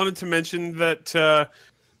wanted to mention that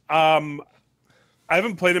I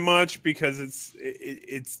haven't played it much because it's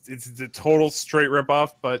the total straight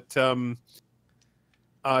ripoff. But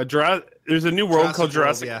there's a new world called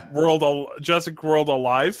Jurassic World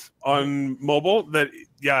Alive on mobile. That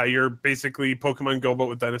you're basically Pokemon Go but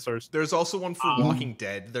with dinosaurs. There's also one for Walking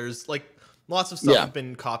Dead. There's like lots of stuff have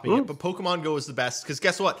been copying it, but Pokemon Go is the best because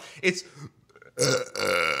guess what? It's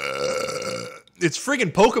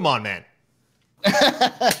friggin' Pokemon, man.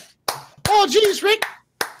 Oh, jeez, Rick.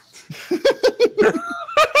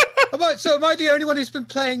 So am I the only one who's been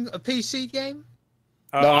playing a PC game?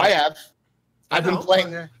 No, I have. I've been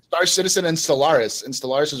playing Star Citizen and Stellaris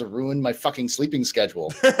has ruined my fucking sleeping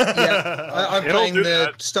schedule. I'm playing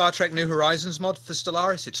the Star Trek New Horizons mod for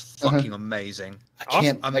Stellaris. It's fucking amazing.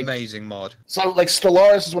 Amazing mod. So, like,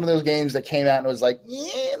 Stellaris is one of those games that came out and was like,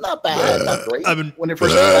 not bad, not great. I've been when it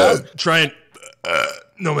first came out. Trying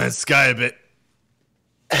No Man's Sky a bit.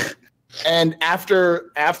 And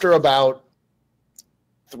after about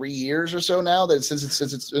 3 years or so now, that since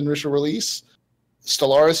its initial release,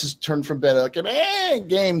 Stellaris has turned from being like an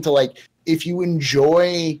game to like if you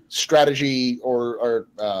enjoy strategy or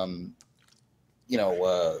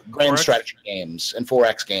grand strategy games and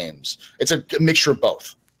 4X games, it's a mixture of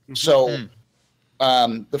both. So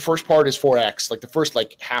the first part is 4X, like the first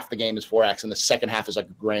half the game is 4X, and the second half is like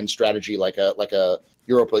a grand strategy, like a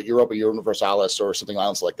Europa Universalis or something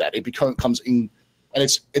else like that. It comes in, and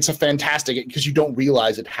it's a fantastic because you don't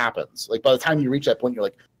realize it happens. Like by the time you reach that point, you're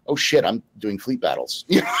like, oh shit, I'm doing fleet battles.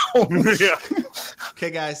 You know? Yeah. Okay,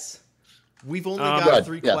 guys, we've only got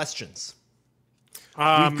 3 questions.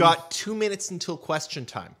 We've got 2 minutes until question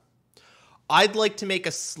time. I'd like to make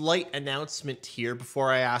a slight announcement here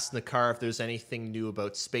before I ask Nakar if there's anything new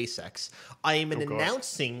about SpaceX. I am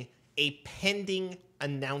announcing a pending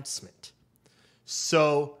announcement.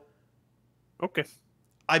 So, okay,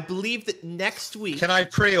 I believe that next week. Can I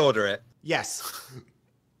pre-order it? Yes.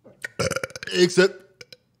 Except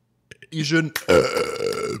you shouldn't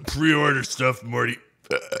pre-order stuff, Morty.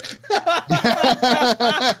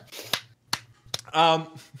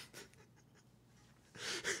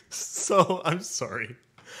 So I'm sorry.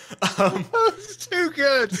 That's too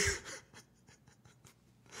good.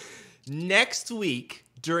 Next week,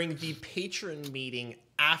 during the patron meeting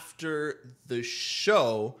after the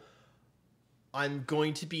show, I'm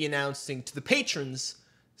going to be announcing to the patrons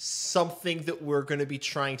something that we're going to be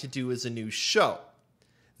trying to do as a new show.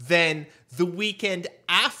 Then the weekend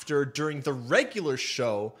after, during the regular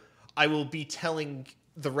show, I will be telling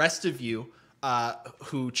the rest of you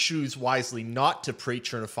who choose wisely not to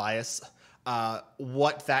patronify us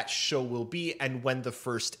what that show will be and when the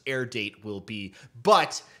first air date will be.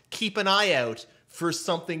 But keep an eye out for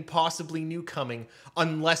something possibly new coming,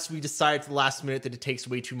 unless we decide at the last minute that it takes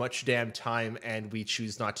way too much damn time and we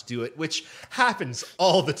choose not to do it, which happens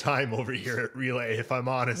all the time over here at Relay, if I'm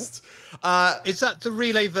honest. Is that the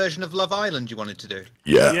Relay version of Love Island you wanted to do?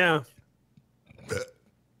 Yeah.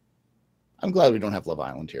 I'm glad we don't have Love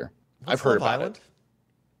Island here. I've heard about it.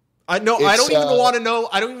 I don't even want to know.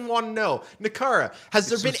 I don't even want to know. Nakara, has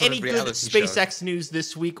there been any good SpaceX news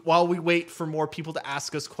this week while we wait for more people to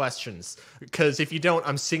ask us questions? Because if you don't,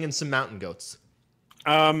 I'm singing some Mountain Goats.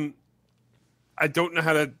 I don't know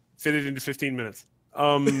how to fit it into 15 minutes.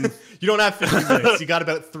 You don't have 15 minutes. You got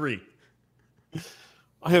about 3.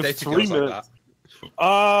 I have 3 minutes.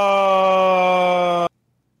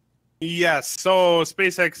 Yes. So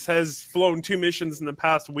SpaceX has flown 2 missions in the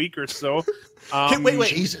past week or so. Wait.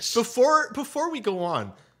 Jesus. Before we go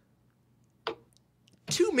on,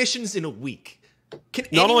 2 missions in a week. Can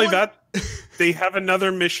Not anyone... only that, they have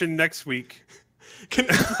another mission next week. They're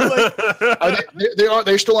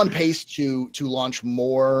still on pace to launch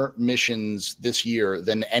more missions this year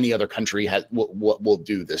than any other country will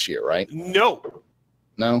do this year, right? No,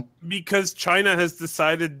 because China has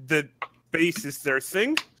decided that space is their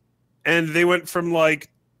thing, and they went from like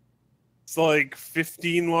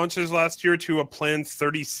 15 launches last year to a planned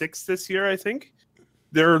 36 this year. I think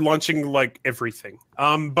they're launching like everything.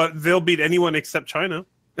 But they'll beat anyone except China.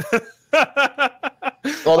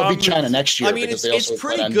 Well, they'll beat China next year. I mean, it's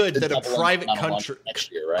pretty good that a private country,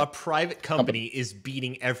 next year, right? a private company is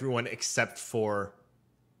beating everyone except for,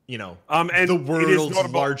 and and the world's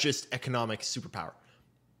largest economic superpower.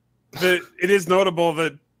 It is notable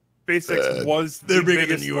that SpaceX was They're the bigger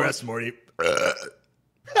than biggest the US, Morty.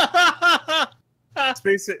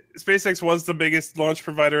 SpaceX was the biggest launch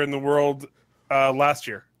provider in the world last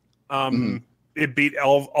year. It beat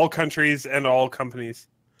all countries and all companies.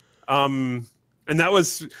 And that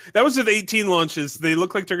was with 18 launches. They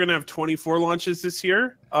look like they're going to have 24 launches this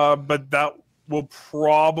year, but that will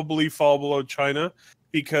probably fall below China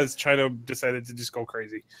because China decided to just go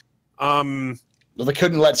crazy. Well, they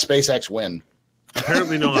couldn't let SpaceX win.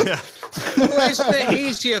 Apparently not. Well, it's a bit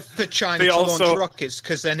easier for China to launch rockets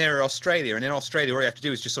because they're near Australia, and in Australia, all you have to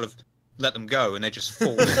do is just sort of let them go, and they just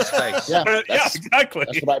fall into space. Yeah, exactly.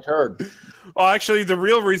 That's what I've heard. Well, actually, the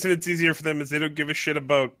real reason it's easier for them is they don't give a shit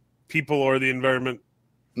about people or the environment.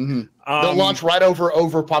 They'll launch right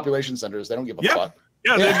over population centers. They don't give a fuck.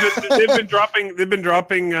 Yeah, they've been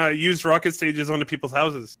dropping used rocket stages onto people's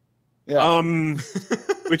houses. Yeah.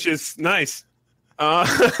 Which is nice.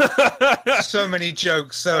 So many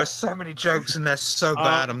jokes. There are so many jokes, and they're so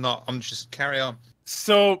bad. I'm just carry on.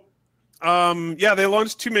 So, they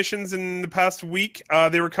launched 2 missions in the past week.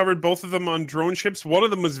 They recovered both of them on drone ships. One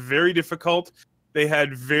of them was very difficult. They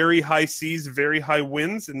had very high seas, very high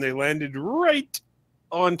winds, and they landed right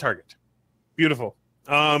on target. Beautiful.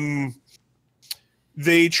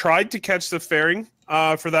 They tried to catch the fairing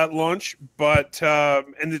for that launch, but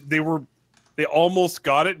they almost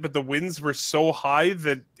got it, but the winds were so high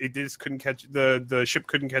that it just couldn't catch the ship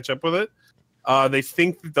couldn't catch up with it. They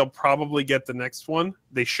think that they'll probably get the next one.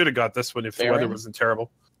 They should have got this one if the weather wasn't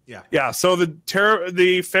terrible. Yeah. So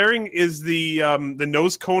the fairing is the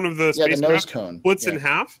nose cone of the spacecraft. The nose cone splits in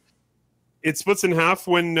half. It splits in half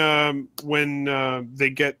when they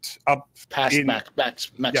get up past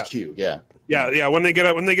max Q. Yeah. When they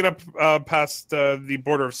get up past the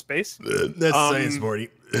border of space. That's science, Morty.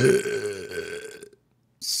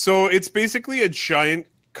 So it's basically a giant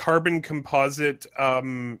carbon composite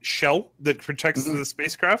shell that protects the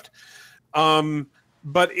spacecraft.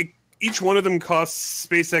 But each one of them costs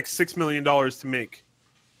SpaceX $6 million to make.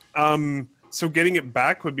 So getting it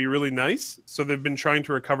back would be really nice. So they've been trying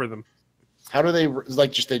to recover them. How do they they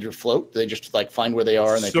just float? They just find where they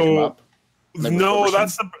are and they pick them up? No,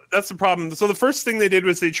 that's the problem. So the first thing they did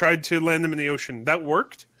was they tried to land them in the ocean. That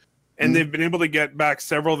worked. And they've been able to get back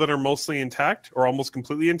several that are mostly intact or almost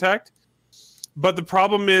completely intact. But the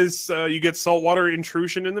problem is you get saltwater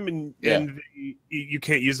intrusion in them and you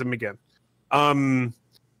can't use them again.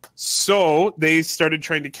 So they started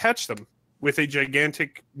trying to catch them with a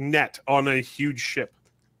gigantic net on a huge ship.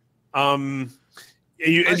 Using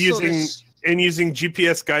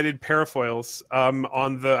GPS guided parafoils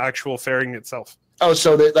on the actual fairing itself. Oh,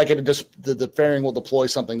 so the fairing will deploy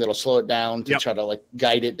something that'll slow it down to try to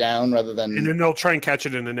guide it down rather than. And then they'll try and catch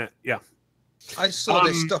it in a net. Yeah. I saw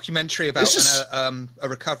this documentary about a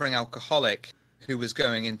recovering alcoholic who was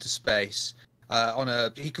going into space.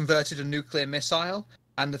 He converted a nuclear missile,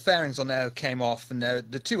 and the fairings on there came off, and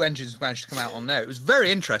the 2 engines managed to come out on there. It was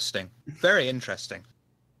very interesting. Very interesting.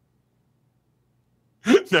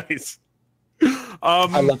 Nice.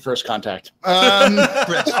 I love First Contact.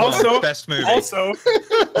 Best movie. Also,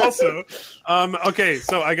 okay.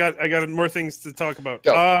 So I got more things to talk about.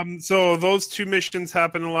 So those 2 missions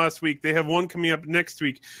happened last week. They have one coming up next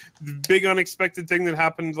week. The big unexpected thing that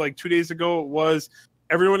happened like 2 days ago was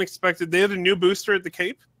everyone expected they had a new booster at the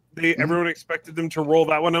Cape. Everyone expected them to roll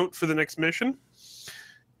that one out for the next mission.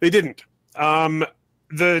 They didn't. The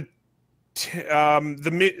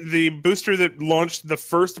booster that launched the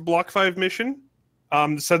first Block 5 mission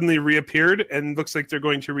suddenly reappeared, and looks like they're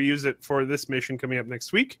going to reuse it for this mission coming up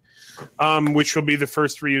next week, which will be the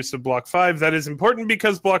first reuse of Block 5. That is important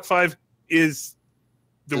because Block 5 is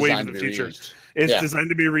the wave of the future. It's designed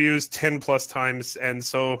to be reused 10 plus times, and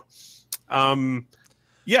so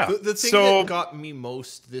Yeah. The thing that got me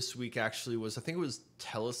most this week actually was, I think it was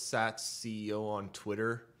Telesat's CEO on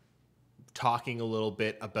Twitter talking a little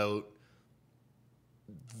bit about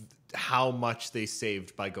how much they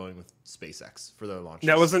saved by going with SpaceX for their launches.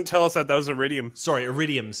 That wasn't Telesat, that was Iridium. Sorry,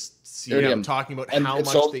 Iridium's CEO Iridium. talking about And how it's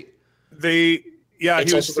much all-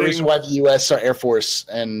 It's also the reason why the U.S. Air Force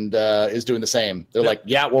and is doing the same. They're like,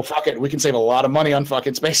 yeah, well, fuck it. We can save a lot of money on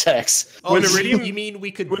fucking SpaceX. Oh, When so Iridium- you mean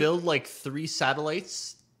we could build like 3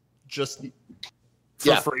 satellites just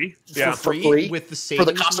for free. Yeah. for free, free, with the For savings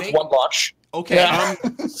the cost we of make? one launch. Okay. Yeah.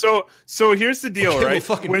 So here's the deal, Okay, we'll right?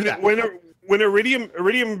 fucking do that. When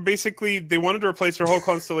Iridium basically they wanted to replace their whole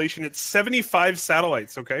constellation, it's 75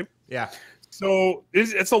 satellites, okay? Yeah. So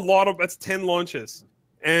it's a lot of, that's 10 launches.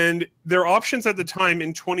 And their options at the time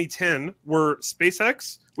in 2010 were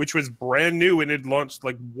SpaceX, which was brand new and had launched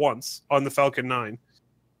like once on the Falcon 9,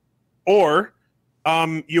 or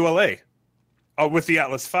ULA with the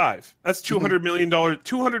Atlas 5. That's $200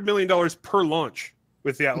 million per launch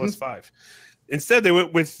with the Atlas 5. Instead, they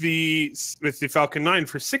went with the Falcon 9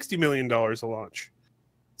 for $60 million a launch.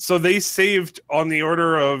 So they saved on the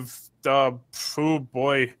order of 10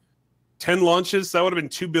 launches. That would have been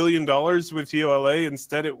 $2 billion with ULA.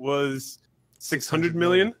 Instead, it was $600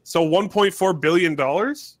 million. So $1.4 billion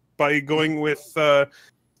by going with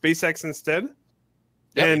SpaceX instead.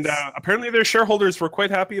 Yep. And apparently their shareholders were quite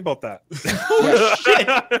happy about that. Oh, shit.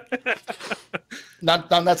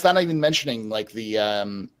 That's not even mentioning like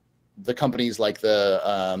the companies like the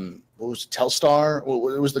what was it, Telstar? Well,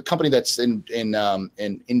 it was the company that's in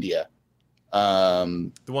India.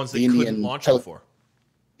 The ones that The couldn't Indian launch tele- before.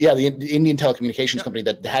 Yeah, the Indian telecommunications Yep. company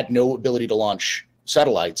that had no ability to launch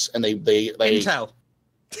satellites, and they Intel.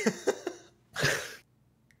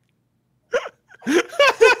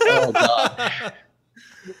 Oh god,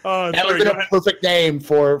 Oh, that would sorry, have go been a ahead. perfect name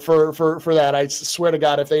for that. I swear to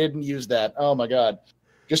God, if they didn't use that, oh my god,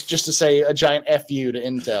 just to say a giant fu to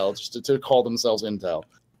Intel, just to call themselves Intel.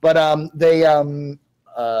 But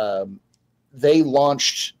they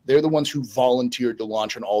launched. They're the ones who volunteered to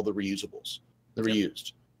launch on all the reusables, the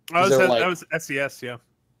reused. Oh, They're that like- was SES, yeah.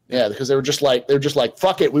 Yeah, because they're just like,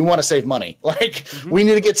 fuck it, we want to save money. Like, we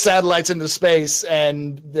need to get satellites into space,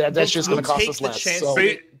 and that's just going to cost us less. So,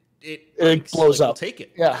 It blows we'll up. take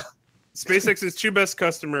it. yeah, SpaceX's two best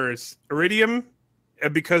customers, Iridium,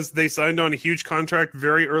 because they signed on a huge contract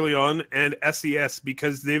very early on, and SES,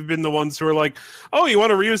 because they've been the ones who are like, oh, you want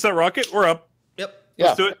to reuse that rocket? We're up. Yep.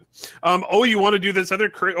 Let's do it. Oh, you want to do this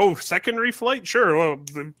other secondary flight? Sure. Well,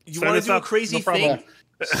 You want to do a crazy thing?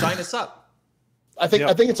 Sign us up. I think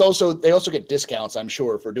it's also they also get discounts. I'm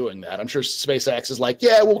sure for doing that. I'm sure SpaceX is like,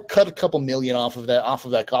 yeah, we'll cut a couple million off of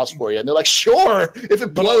that cost for you, and they're like, sure, if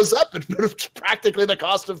it blows up, it's practically the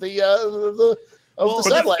cost of the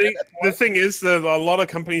satellite. The thing is that a lot of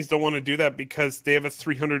companies don't want to do that because they have a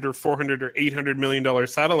 $300 or $400 or $800 million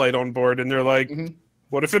satellite on board, and they're like,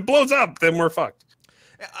 what if it blows up? Then we're fucked.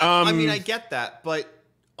 I mean, I get that, but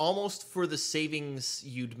almost for the savings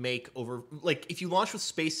you'd make over, like, if you launch with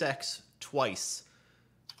SpaceX twice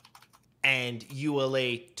and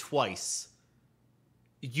ULA twice,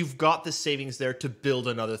 you've got the savings there to build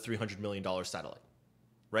another $300 million satellite,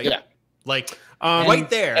 right? Yeah. Like, Um, right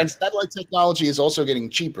there. And satellite technology is also getting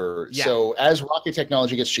cheaper. Yeah. So as rocket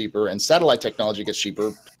technology gets cheaper and satellite technology gets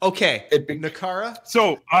cheaper, Okay, it be- Nakara,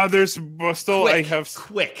 So there's still quick, I have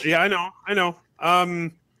quick. Yeah, I know.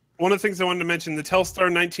 One of the things I wanted to mention, the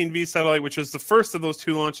Telstar 19V satellite, which was the first of those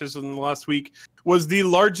two launches in the last week, was the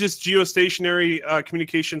largest geostationary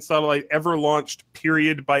communication satellite ever launched,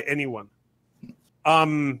 period, by anyone.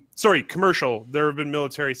 Sorry, commercial. There have been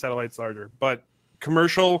military satellites larger, but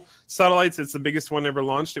commercial satellites, it's the biggest one ever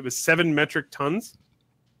launched. It was 7 metric tons,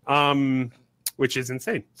 which is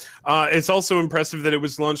insane. It's also impressive that it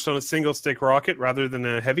was launched on a single stick rocket rather than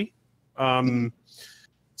a heavy.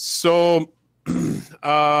 So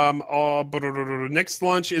next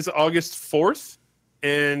launch is August 4th,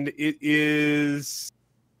 and it is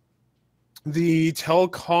the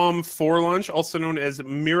Telcom 4 launch, also known as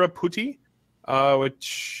Miraputi,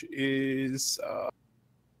 which is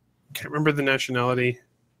can't remember the nationality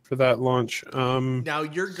for that launch. Now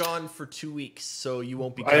you're gone for 2 weeks, so you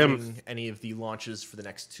won't be I am. covering any of the launches for the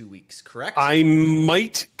next 2 weeks, correct? I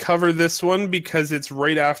might cover this one because it's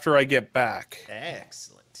right after I get back.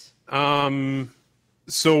 Excellent.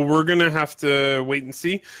 So we're gonna have to wait and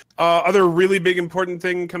see. Other really big important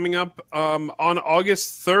thing coming up on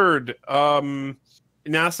August 3rd.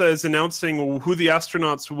 NASA is announcing who the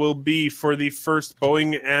astronauts will be for the first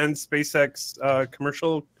Boeing and SpaceX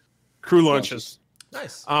commercial crew launches.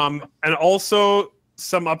 Nice. And also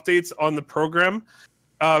some updates on the program.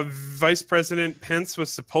 Vice President Pence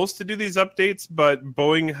was supposed to do these updates, but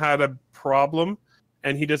Boeing had a problem,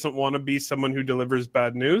 and he doesn't want to be someone who delivers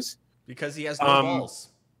bad news. Because he has no balls.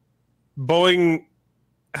 Boeing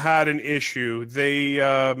had an issue. They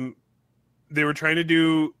were trying to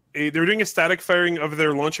do they were doing a static firing of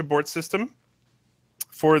their launch abort system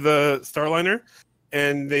for the Starliner,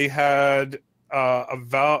 and they had a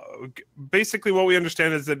valve. Basically, what we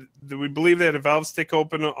understand is that we believe they had a valve stick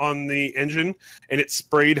open on the engine, and it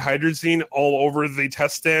sprayed hydrazine all over the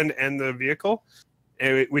test stand and the vehicle,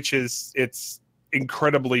 which is it's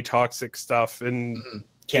incredibly toxic stuff and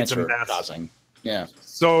cancer causing. Yeah.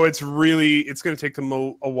 So it's going to take them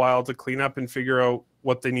a while to clean up and figure out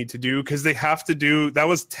what they need to do, because they have to do that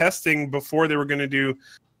was testing before they were going to do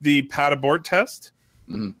the pad abort test.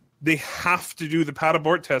 Mm-hmm. They have to do the pad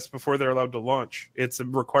abort test before they're allowed to launch. It's a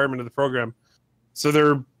requirement of the program. So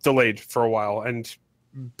they're delayed for a while, and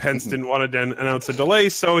Pence didn't want to announce a delay,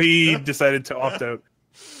 so he decided to opt out.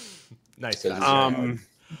 Nice.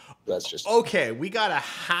 That's just okay. We got a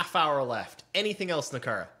half hour left. Anything else,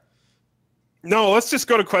 Nakara? No, let's just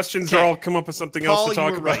go to questions, or I'll come up with something else to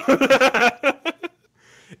talk about. Right.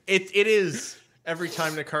 It is every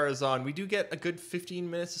time Nakara's on, we do get a good 15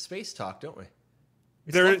 minutes of space talk, don't we?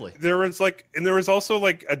 It's lovely. There was also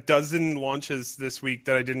like a dozen launches this week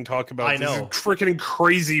that I didn't talk about. I know. This is a freaking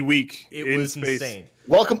crazy week. It was space. insane.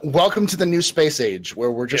 Welcome to the new space age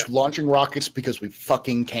where we're just launching rockets because we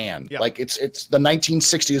fucking can. Yeah. Like it's the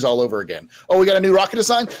 1960s all over again. Oh, we got a new rocket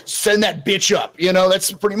design? Send that bitch up. You know,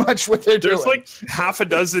 that's pretty much what they're doing. There's like half a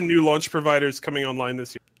dozen new launch providers coming online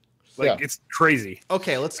this year. It's crazy.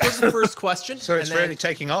 Okay, let's go to the first question. So it's really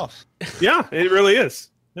taking off. Yeah, it really is.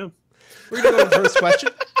 Yeah. We're going to go to the first question.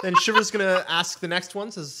 Then Shiver's going to ask the next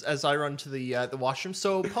ones as I run to the washroom.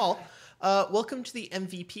 So, Paul, welcome to the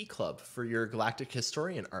MVP Club for your Galactic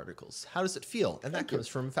Historian articles. How does it feel? And that comes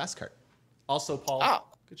from Fastcart. Also, Paul,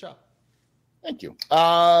 good job. Thank you.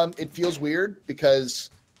 It feels weird because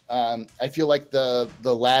I feel like the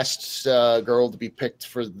last girl to be picked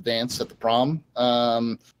for the dance at the prom.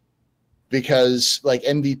 Because like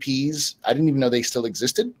MVPs, I didn't even know they still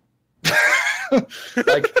existed.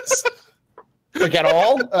 like at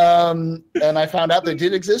all. And I found out they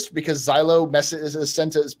did exist because Xylo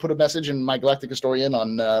put a message in my Galactic Historian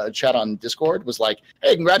on a chat on Discord, was like,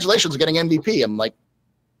 "Hey, congratulations on getting MVP." I'm like,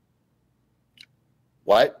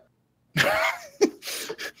 "What?"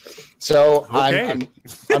 So okay.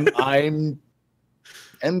 I'm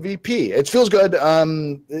MVP. It feels good.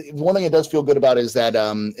 One thing it does feel good about is that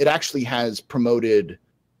it actually has promoted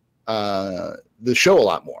the show a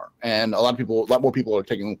lot more, and a lot more people are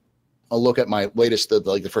taking a look at my latest,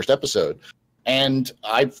 the first episode, and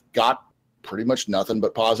I've got pretty much nothing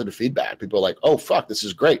but positive feedback. People are like, "Oh fuck, this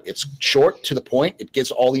is great. It's short, to the point. It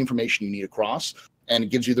gets all the information you need across, and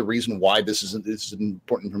it gives you the reason why this is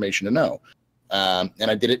important information to know." And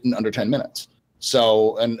I did it in under 10 minutes.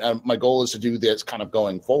 So, and my goal is to do this kind of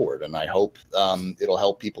going forward, and I hope it'll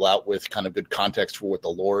help people out with kind of good context for what the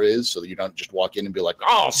lore is, so that you don't just walk in and be like,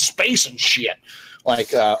 "Oh, space and shit."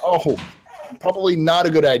 Like, probably not a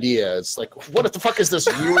good idea. It's like, what the fuck is this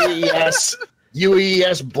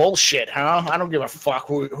UES bullshit, huh? I don't give a fuck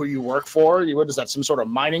who you work for. What is that, some sort of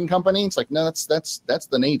mining company? It's like, no, that's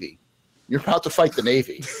the Navy. You're about to fight the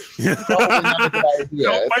Navy. Probably not a good idea.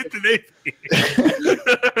 Don't fight the Navy.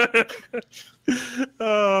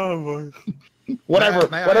 Oh boy. Whatever.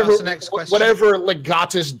 May I ask the next question? Whatever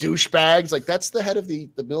legatus douchebags. Like, that's the head of the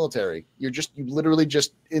military. You literally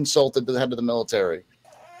just insulted the head of the military.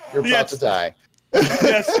 You're about to die.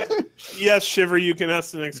 Yes, Shiver. You can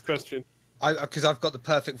ask the next question. Because I've got the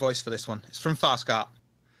perfect voice for this one. It's from Fastcart.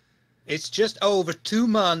 It's just over 2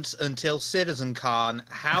 months until CitizenCon.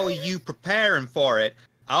 How are you preparing for it?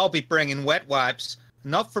 I'll be bringing wet wipes,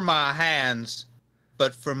 not for my hands,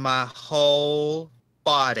 but for my whole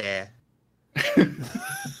body.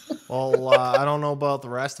 Well, I don't know about the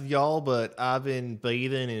rest of y'all, but I've been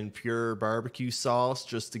bathing in pure barbecue sauce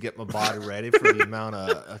just to get my body ready for the amount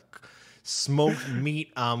of smoked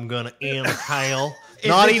meat I'm gonna inhale.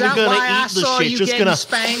 Not even gonna eat the shit, just gonna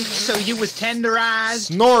spanked so you was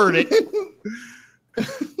tenderized. Snort it.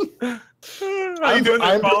 How you doing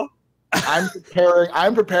there, Paul?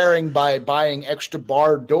 I'm preparing by buying extra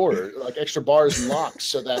bar doors, like extra bars and locks,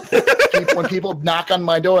 so that when people knock on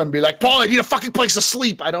my door and be like, "Paul, I need a fucking place to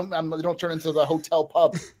sleep," I don't turn into the hotel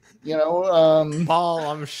pub, you know. Paul,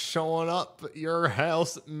 I'm showing up at your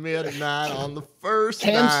house at midnight on the first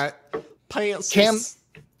night. Pants. Cam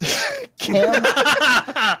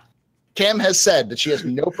Cam has said that she has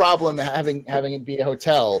no problem having it be a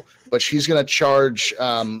hotel, but she's going to charge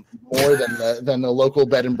more than the local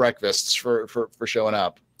bed and breakfasts for showing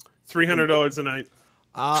up. $300 a night.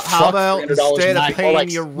 How about $300 instead a of night, paying more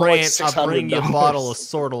like- your more like rent, I bring you a $600. bottle of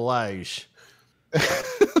sortilege.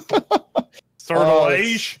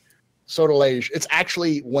 Sortilege. Sortilege. It's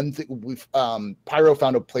actually one thing we've Pyro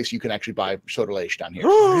found a place you can actually buy sortilege down here.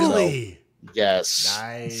 Really? So, yes.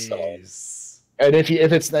 Nice. So, and if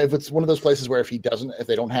it's one of those places where if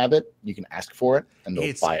they don't have it, you can ask for it and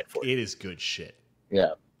they'll buy it for you. It is good shit.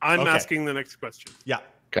 Yeah. I'm Okay. asking the next question. Yeah.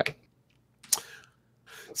 Okay.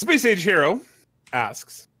 Space Age Hero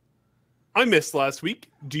asks, I missed last week.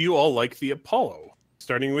 Do you all like the Apollo?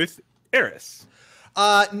 Starting with Eris.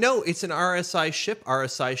 No, it's an RSI ship.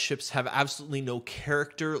 RSI ships have absolutely no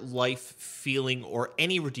character, life, feeling, or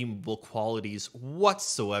any redeemable qualities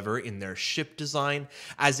whatsoever in their ship design.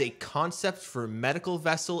 As a concept for a medical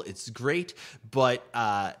vessel, it's great, but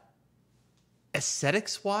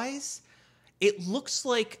aesthetics-wise, it looks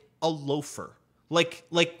like a loafer. Like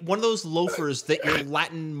one of those loafers that your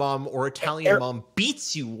Latin mom or Italian mom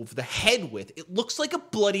beats you over the head with. It looks like a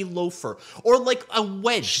bloody loafer, or like a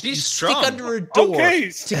wedge She's you strong. stick under a door. Okay,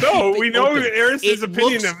 to so keep we it know open. Eris's It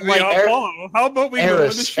opinion looks of the like Apollo. How about we go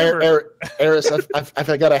with the Shiver? Eris,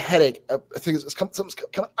 I've got a headache. I think something's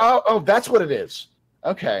coming. Oh, that's what it is.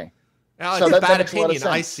 Okay. Now, So it's a that bad makes a lot of opinion.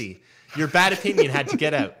 I sense. see. Your bad opinion had to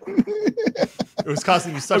get out. It was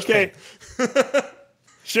causing you such Okay. pain.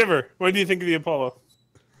 Shiver, what do you think of the Apollo?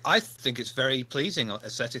 I think it's very pleasing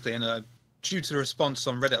aesthetically, and due to the response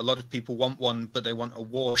on Reddit, a lot of people want one, but they want a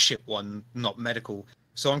warship one, not medical.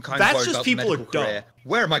 So I'm kind That's of worried just about people the are medical dumb. career.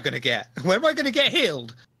 Where am I going to get? Where am I going to get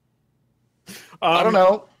healed? I don't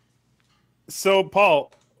know. So,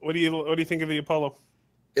 Paul, what do you think of the Apollo?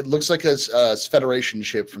 It looks like a Federation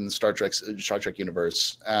ship from the Star Trek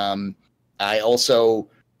universe. I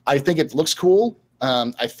think it looks cool.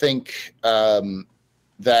 I think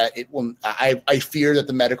that it will. I fear that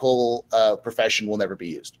the medical profession will never be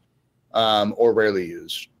used, or rarely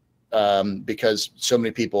used, because so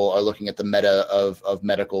many people are looking at the meta of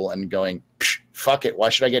medical and going, "Fuck it, why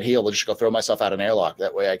should I get healed? I'll just go throw myself out an airlock.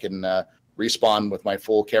 That way I can respawn with my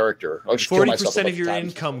full character. I'll just kill myself 40% a of your bunch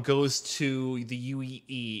times." income goes to the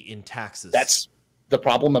UEE in taxes. That's the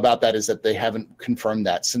problem about that, is that they haven't confirmed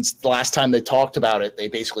that. Since the last time they talked about it, they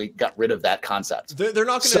basically got rid of that concept. They're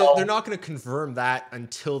not So- going to confirm that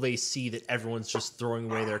until they see that everyone's just throwing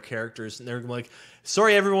away their characters, and they're like,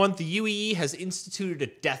 "Sorry, everyone, the UEE has instituted a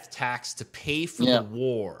death tax to pay for Yeah. the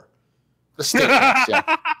war." The state tax,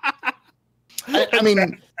 yeah. I mean,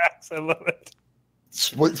 I love it.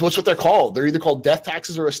 what's what they're called. They're either called death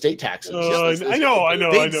taxes or estate taxes. I know.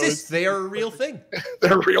 They exist. They are a real thing.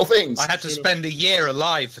 They're real things. I had to spend a year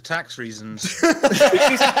alive for tax reasons.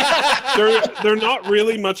 They're not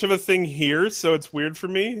really much of a thing here, so it's weird for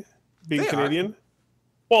me being They are. Canadian.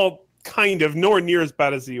 Well, kind of, nowhere near as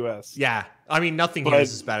bad as the U.S. Yeah, I mean, nothing here But-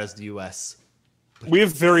 is as bad as the U.S. We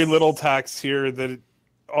have very little tax here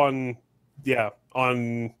on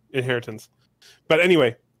inheritance. But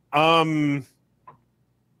anyway,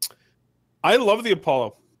 I love the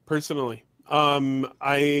Apollo personally.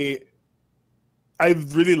 I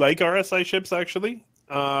really like RSI ships actually.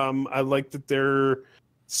 I like that they're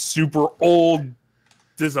super old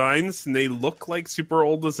designs and they look like super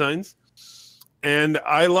old designs. And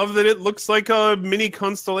I love that it looks like a mini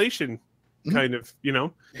constellation, kind of, you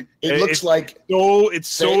know. It looks like It's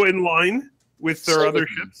so in line with their Say other with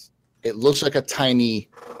me. ships. it looks like a tiny,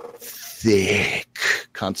 thick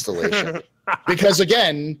constellation. Because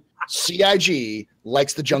again, CIG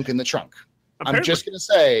likes the junk in the trunk. I'm just gonna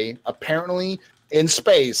say, apparently in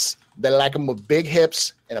space, they like them with big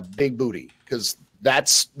hips and a big booty, because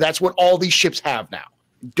that's what all these ships have now.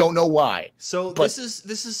 Don't know why. So But-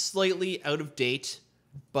 this is slightly out of date,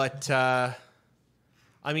 but I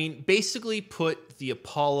mean, basically put the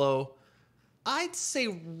Apollo, I'd say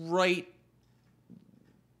right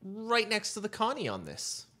next to the Connie on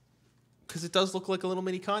this, because it does look like a little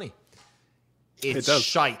mini Connie. It's does.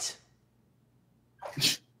 shite.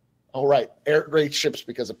 All right, air raid ships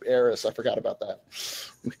because of Eris. I forgot about that.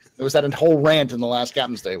 There was that whole rant in the last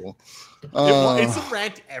captain's table. It's a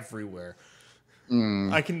rant everywhere.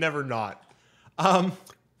 I can never not.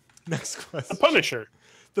 Next question. The Punisher.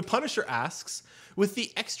 The Punisher asks, with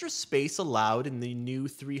the extra space allowed in the new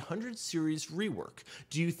 300 series rework,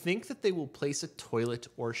 do you think that they will place a toilet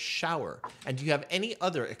or shower? And do you have any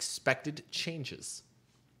other expected changes?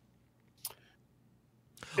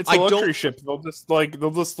 It's I a don't- luxury ship. They'll just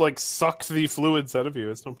suck the fluids out of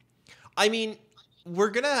you. It's no... I mean, we're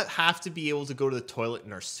going to have to be able to go to the toilet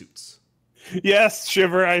in our suits. Yes,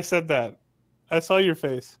 Shiver, I said that. I saw your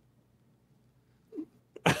face.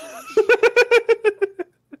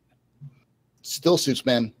 Still suits,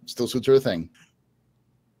 man. Still suits are a thing.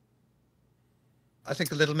 I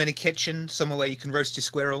think a little mini kitchen, somewhere where you can roast your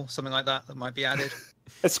squirrel, something like that might be added.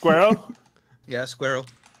 A squirrel? Yeah, squirrel.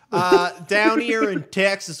 Down here in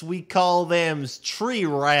Texas, we call them tree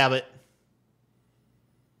rabbit.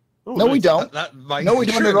 Oh, No, we nice. don't. That might No, be we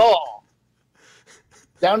don't true. at all.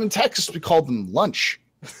 Down in Texas, we call them lunch.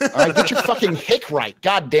 All right, get your fucking hick right.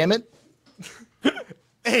 God damn it.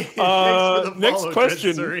 Hey, thanks for the Next follow,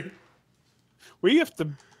 question. Chris. We have to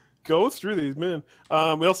go through these, man.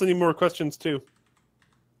 We also need more questions, too.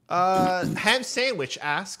 Ham Sandwich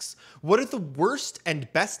asks, what are the worst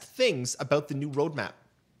and best things about the new roadmap?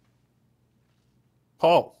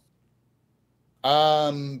 Paul.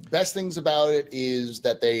 Best things about it is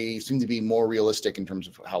that they seem to be more realistic in terms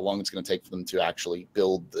of how long it's going to take for them to actually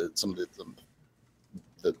build some of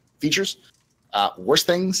the features. Worst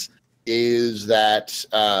things is that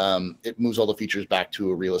it moves all the features back to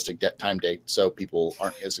a realistic time date, so people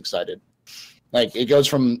aren't as excited. Like, it goes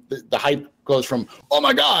from the hype goes from oh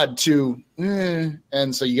my god to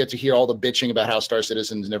and so you get to hear all the bitching about how Star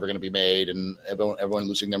Citizen is never going to be made, and everyone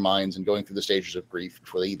losing their minds and going through the stages of grief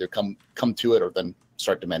before they either come to it or then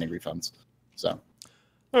start demanding refunds. So,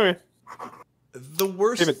 Okay. The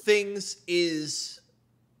worst David. things is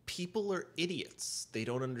people are idiots. They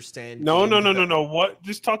don't understand. No. games. What?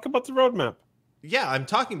 Just talk about the roadmap. Yeah, I'm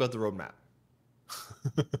talking about the roadmap.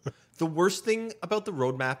 The worst thing about the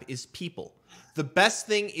roadmap is people. The best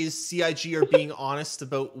thing is CIG are being honest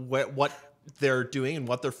about what they're doing and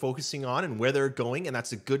what they're focusing on and where they're going, and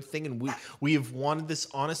that's a good thing. And we have wanted this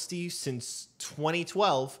honesty since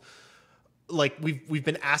 2012. Like, we've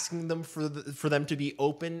been asking them for them to be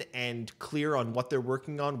open and clear on what they're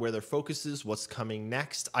working on, where their focus is, what's coming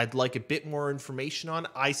next. I'd like a bit more information on.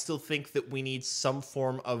 I still think that we need some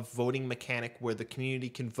form of voting mechanic where the community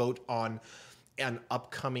can vote on an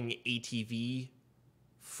upcoming ATV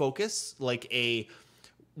focus. Like,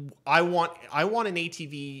 I want an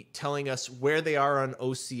ATV telling us where they are on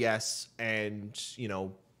OCS and, you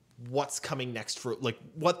know, what's coming next for, like,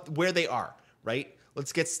 where they are, right?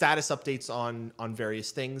 Let's get status updates on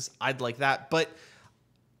various things. I'd like that. But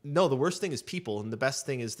no, the worst thing is people, and the best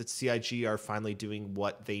thing is that CIG are finally doing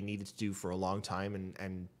what they needed to do for a long time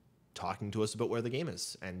and talking to us about where the game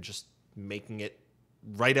is and just making it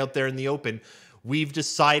right out there in the open. We've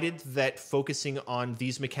decided that focusing on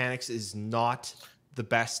these mechanics is not the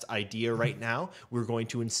best idea right now. We're going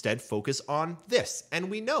to instead focus on this. And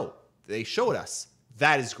we know they showed us.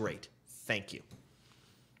 That is great. Thank you.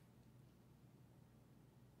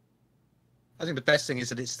 I think the best thing is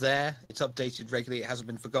that it's there. It's updated regularly. It hasn't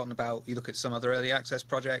been forgotten about. You look at some other early access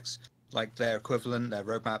projects, like their equivalent, their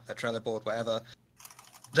roadmap, their trailer board, whatever.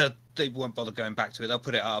 They won't bother going back to it. They'll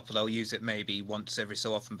put it up. They'll use it maybe once every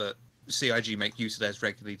so often, but CIG make use of theirs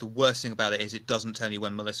regularly. The worst thing about it is it doesn't tell you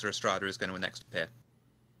when Melissa Estrada is going to next appear.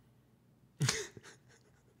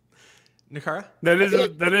 Nakara? That is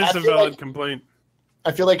a valid complaint.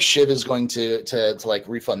 I feel like Shiv is going to like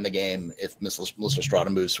refund the game if Melissa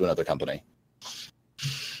Estrada moves to another company.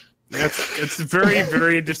 It's a very,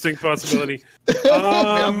 very distinct possibility.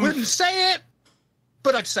 I wouldn't say it,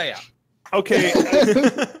 but I'd say it. Okay,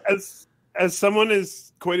 as someone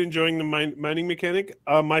is quite enjoying the mining mechanic,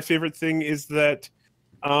 my favorite thing is that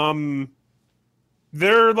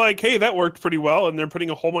they're like, hey, that worked pretty well, and they're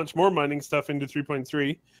putting a whole bunch more mining stuff into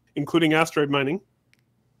 3.3, including asteroid mining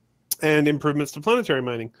and improvements to planetary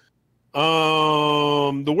mining.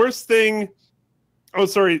 The worst thing... Oh,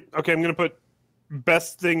 sorry. Okay, I'm going to put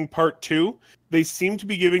best thing part 2. They seem to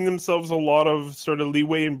be giving themselves a lot of sort of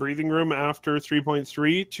leeway and breathing room after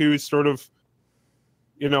 3.3 to sort of,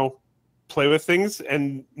 you know, play with things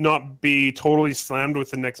and not be totally slammed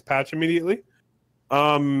with the next patch immediately.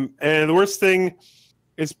 And the worst thing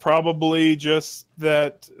is probably just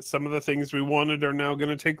that some of the things we wanted are now going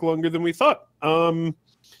to take longer than we thought.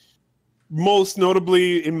 Most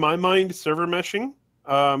notably, in my mind, server meshing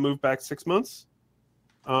moved back 6 months.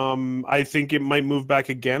 I think it might move back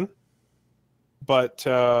again, but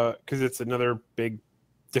because it's another big,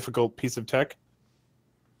 difficult piece of tech.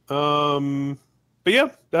 But yeah,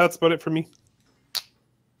 that's about it for me.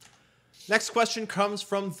 Next question comes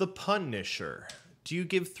from the Punisher. Do you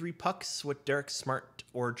give 3 pucks what Derek Smart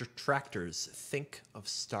or detractors think of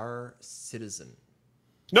Star Citizen?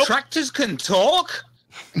 Nope. Tractors can talk?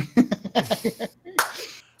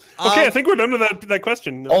 Okay, I think we're done with that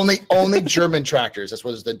question. Only German tractors. That's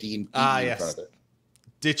what is the D in yes. front of it.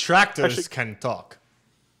 Detractors Actually- can talk.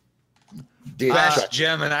 Best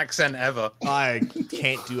German accent ever. I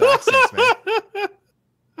can't do accents, man.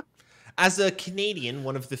 As a Canadian,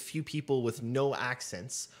 one of the few people with no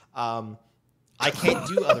accents, I can't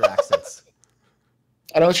do other accents.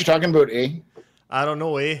 I don't know what you're talking about, eh? I don't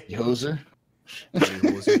know, eh? You hoser.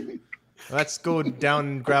 Let's go down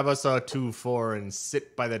and grab us a 2-4 and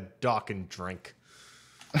sit by the dock and drink.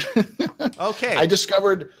 Okay. I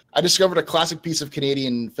discovered a classic piece of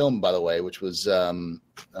Canadian film, by the way, which was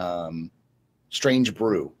Strange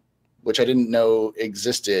Brew, which I didn't know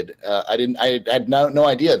existed. I had no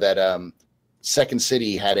idea that Second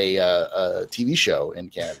City had a TV show in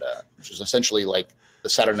Canada, which was essentially like the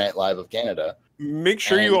Saturday Night Live of Canada. Make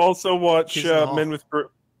sure you also watch Men with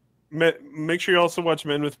Make sure you also watch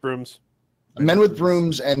Men with Brooms. Men with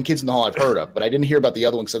Brooms and Kids in the Hall I've heard of, but I didn't hear about the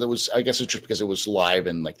other one because I guess it's just because it was live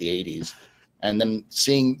in like the 80s. And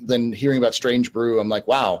then hearing about Strange Brew, I'm like,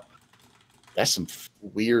 wow, that's some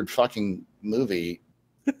weird fucking movie.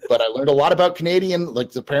 But I learned a lot about Canadian.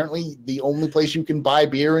 Like, apparently the only place you can buy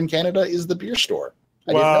beer in Canada is the beer store.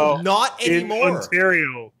 Wow. Not anymore. In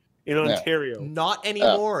Ontario. Ontario. Not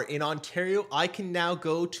anymore. In Ontario, I can now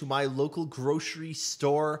go to my local grocery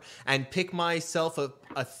store and pick myself a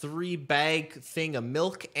 3-bag thing of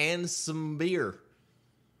milk and some beer.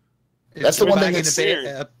 That's the one thing that's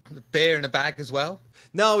beer in a bag as well.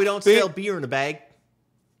 No, we don't sell beer in a bag.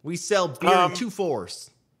 We sell beer in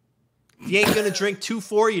 2-4s. If you ain't gonna drink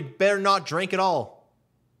 2-4, you'd better not drink at all.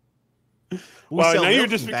 Wow, now you're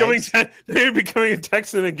just becoming a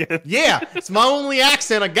Texan again. Yeah, it's my only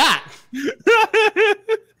accent I got.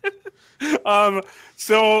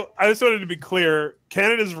 So I just wanted to be clear.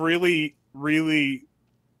 Canada's really, really,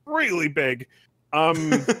 really big.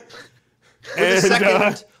 And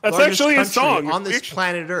that's actually a song on this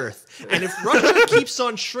planet Earth. And if Russia keeps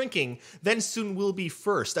on shrinking, then soon we'll be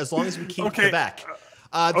first, as long as we keep Quebec.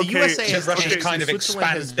 The USA has Russia's kind of Switzerland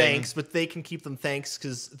has expanding. thanks, but they can keep them thanks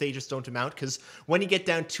because they just don't amount. Because when you get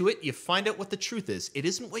down to it, you find out what the truth is. It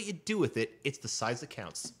isn't what you do with it; it's the size that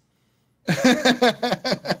counts.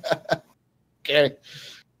 Okay.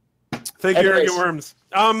 Thank you, Arrogant Worms.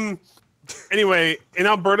 Anyway, in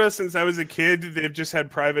Alberta, since I was a kid, they've just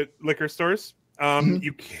had private liquor stores.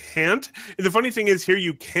 You can't. And the funny thing is, here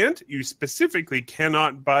you can't. You specifically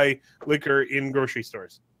cannot buy liquor in grocery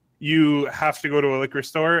stores. You have to go to a liquor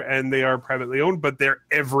store, and they are privately owned, but they're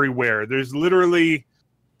everywhere. There's literally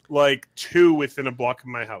like 2 within a block of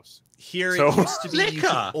my house. Here it used to be you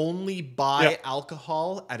could only buy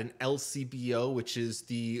alcohol at an LCBO, which is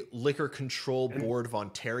the Liquor Control Board of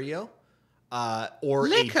Ontario, or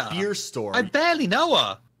a beer store. I barely know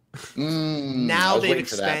her. Now they've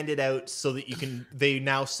expanded out so that they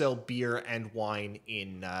now sell beer and wine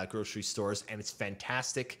in grocery stores, and it's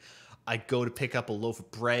fantastic. I go to pick up a loaf of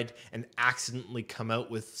bread and accidentally come out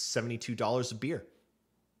with $72 of beer.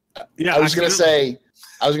 Yeah, I was gonna say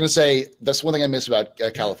that's one thing I miss about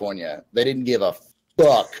California. They didn't give a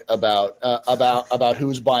fuck about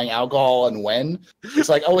who's buying alcohol and when. It's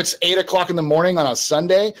like, oh, it's 8 o'clock in the morning on a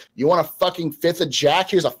Sunday. You want a fucking 5th of Jack?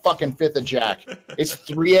 Here's a fucking 5th of Jack. It's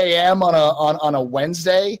 3 a.m. on a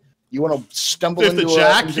Wednesday. You want to stumble into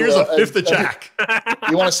Jack? Here's a 5th of Jack.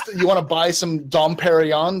 You want to buy some Dom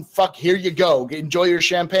Perignon? Fuck, here you go. Enjoy your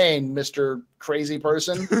champagne, Mr. Crazy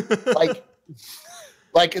Person.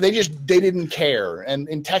 Like they didn't care. And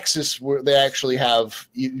in Texas, where they actually have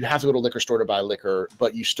you have to go to a liquor store to buy liquor,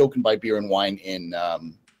 but you still can buy beer and wine in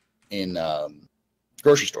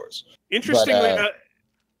grocery stores.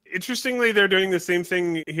 Interestingly, they're doing the same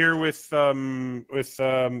thing here with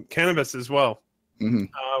cannabis as well. Mm-hmm.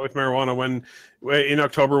 With marijuana in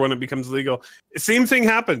October when it becomes legal. Same thing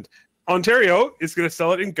happened. Ontario is going to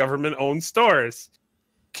sell it in government-owned stores.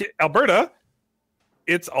 Alberta,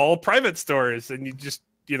 it's all private stores, and you're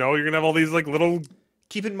going to have all these like little.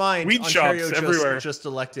 Keep in mind, weed Ontario shops everywhere. just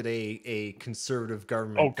elected a conservative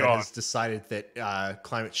government that has decided that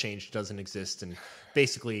climate change doesn't exist and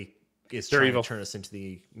basically is trying to turn us into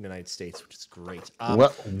the United States, which is great.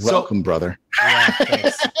 Welcome, brother. Yeah,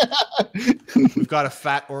 thanks. We've got a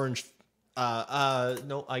fat orange.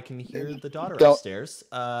 No, I can hear the daughter upstairs.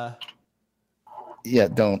 Yeah,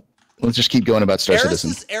 don't. Let's just keep going about Star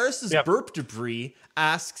Citizen. Eris's burp debris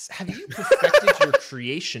asks, have you perfected your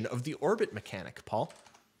creation of the orbit mechanic, Paul?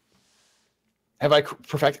 Have I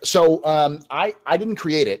perfected? So I didn't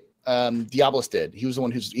create it. Diablos did. He was the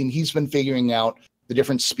one he's been figuring out the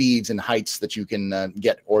different speeds and heights that you can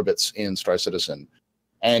get orbits in Star Citizen.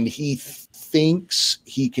 And he thinks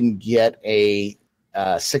he can get a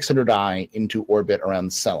 600i into orbit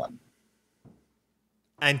around Cellin.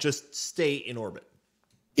 And just stay in orbit.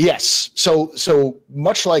 Yes. So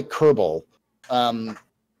much like Kerbal,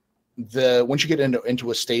 once you get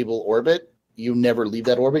into a stable orbit, you never leave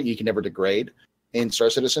that orbit. You can never degrade in Star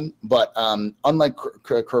Citizen. But unlike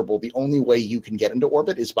Kerbal, the only way you can get into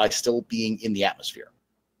orbit is by still being in the atmosphere.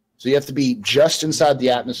 So you have to be just inside the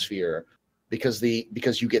atmosphere because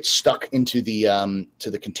you get stuck into the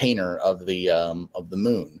to the container of the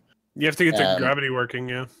moon. You have to get the gravity working,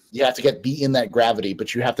 yeah. You have to be in that gravity,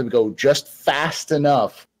 but you have to go just fast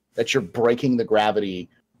enough that you're breaking the gravity,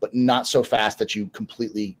 but not so fast that you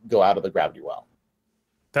completely go out of the gravity well.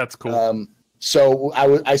 That's cool. So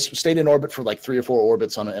I stayed in orbit for like 3 or 4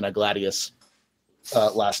 orbits in a Gladius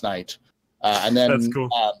last night, and then That's cool.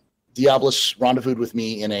 Diablos rendezvoused with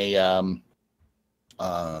me in a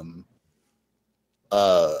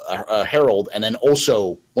Herald, and then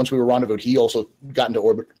also once we were rendezvoused, he also got into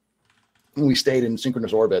orbit. And we stayed in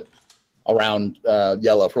synchronous orbit around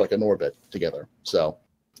Yellow for like an orbit together. So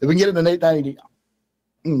if we can get it in an 890,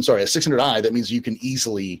 a 600i, that means you can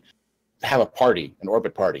easily have a party, an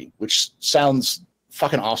orbit party, which sounds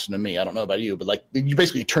fucking awesome to me. I don't know about you, but like you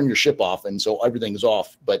basically turn your ship off, and so everything's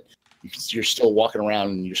off, but you're still walking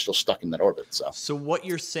around and you're still stuck in that orbit. So what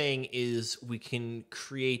you're saying is we can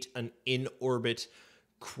create an in-orbit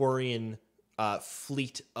Quarian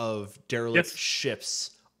fleet of derelict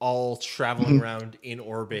ships, all traveling around in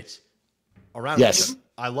orbit around. Yes,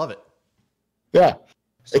 I love it. Yeah,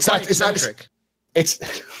 it's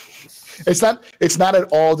not at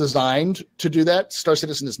all designed to do that. Star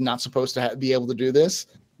Citizen is not supposed to be able to do this,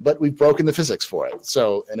 but we've broken the physics for it.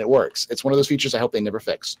 So, and it works. It's one of those features I hope they never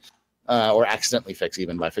fix, or accidentally fix,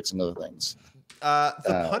 even by fixing other things.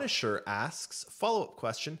 The Punisher asks, follow-up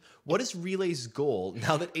question, what is Relay's goal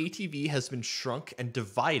now that ATV has been shrunk and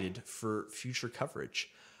divided for future coverage?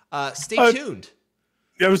 Stay tuned.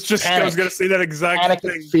 I was going to say that exact Panic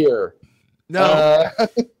thing. and fear. No,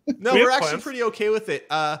 no, We we're have actually plans. pretty okay with it.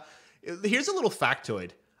 Here's a little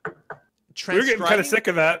factoid. We're getting kind of sick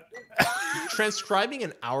of that. Transcribing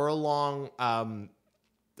an hour-long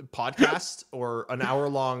podcast or an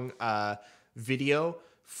hour-long video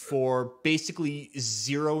for basically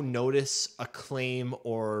zero notice, acclaim,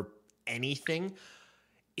 or anything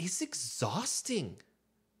is exhausting.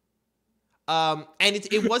 And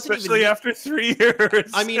it wasn't Especially even after 3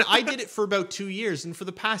 years. I mean, I did it for about 2 years, and for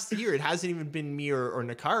the past year, it hasn't even been me or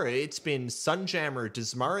Nakara. It's been Sunjammer,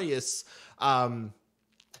 Dismarius,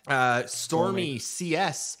 Stormy,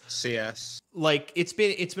 CS. Like it's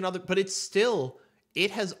been other, but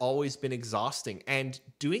it has always been exhausting. And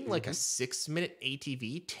doing like a 6-minute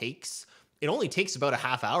ATV only takes about a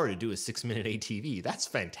half hour to do a 6-minute ATV. That's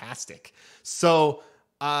fantastic. So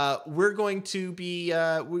we're going to be,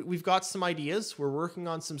 we've got some ideas. We're working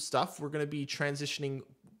on some stuff. We're going to be transitioning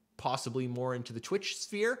possibly more into the Twitch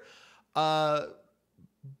sphere. But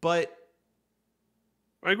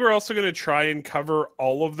I think we're also going to try and cover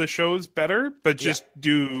all of the shows better, but just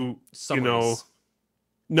do, summaries.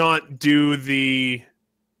 Not do the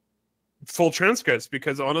full transcripts,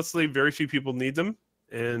 because honestly, very few people need them.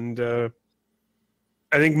 And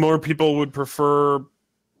I think more people would prefer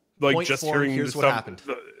like Point just form, hearing here's the what stuff. happened.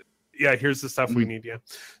 Here's the stuff we need. Yeah.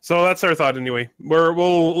 So that's our thought anyway.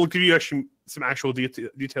 We'll give you actually some actual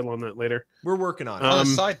detail on that later. We're working on it. On a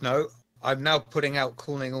side note, I'm now putting out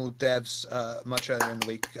Calling All Devs much earlier in the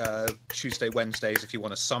week, Tuesday, Wednesdays, if you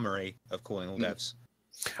want a summary of Calling All Devs.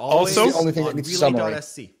 Always also- the only thing that on needs a summary.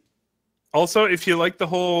 relay.sc. Also, if you like the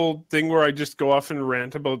whole thing where I just go off and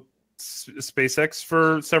rant about SpaceX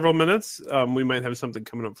for several minutes, we might have something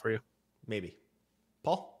coming up for you. Maybe.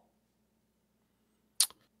 Paul?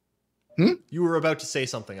 You were about to say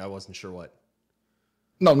something. I wasn't sure what.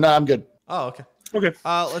 No, I'm good. Oh, okay. Okay.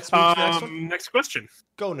 Let's move to the next one. Next question.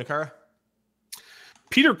 Go, Nakara.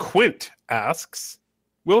 Peter Quint asks,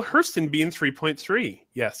 will Hurston be in 3.3?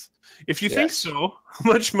 Yes. If you think Yes. so,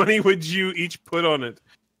 how much money would you each put on it?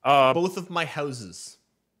 Both of my houses.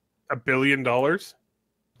 $1 billion?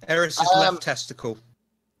 Eris's left testicle.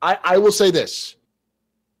 I will say this.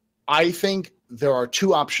 I think there are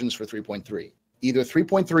 2 options for 3.3. Either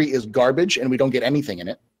 3.3 is garbage and we don't get anything in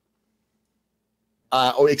it,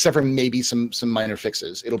 or except for maybe some minor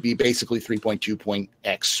fixes. It'll be basically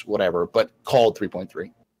 3.2.x whatever, but called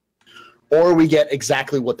 3.3. Or we get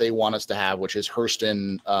exactly what they want us to have, which is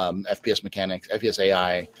Hurston, FPS mechanics, FPS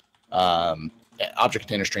AI, object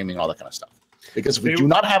container streaming, all that kind of stuff. Because if we do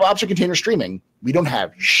not have object container streaming, we don't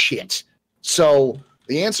have shit. So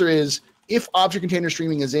the answer is, if object container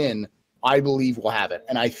streaming is in, I believe we'll have it.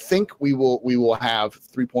 And I think we will have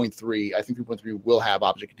 3.3. I think 3.3 will have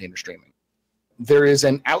object container streaming. There is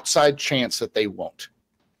an outside chance that they won't.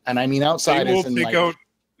 And I mean outside is in like...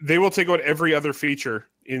 They will take out every other feature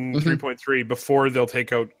in 3.3 before they'll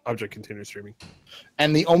take out object container streaming.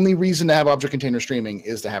 And the only reason to have object container streaming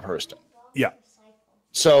is to have Hurston. Yeah.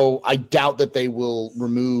 So I doubt that they will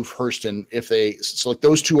remove Hurston if they. So like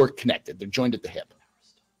those two are connected; they're joined at the hip.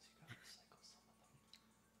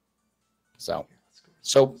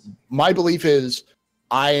 So my belief is,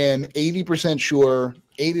 I am 80% sure,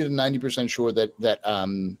 80 to 90% sure that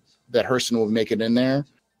Hurston will make it in there,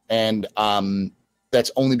 and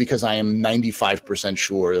that's only because I am 95%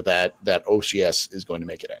 sure that OCS is going to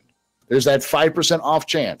make it in. There's that 5% off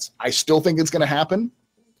chance. I still think it's going to happen,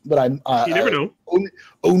 but I'm you never know.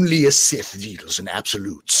 Only a Sith deals in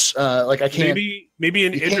absolutes. Like I can't. Maybe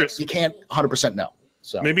an Idris. You can't 100% know.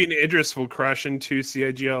 So maybe an Idris will crash into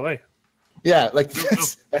CIGLA. Yeah, like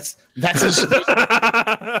that's there's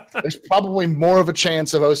probably more of a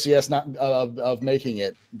chance of OCS not of making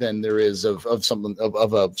it than there is of something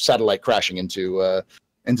of a satellite crashing into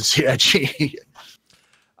CIG.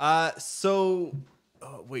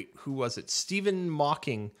 Wait, who was it? Stephen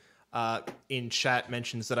Mocking in chat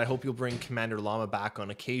mentions that I hope you'll bring Commander Llama back on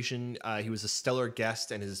occasion. He was a stellar guest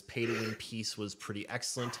and his pay-to-win piece was pretty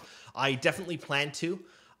excellent. I definitely plan to.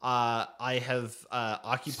 I have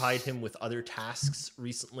occupied him with other tasks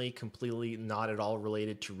recently, completely not at all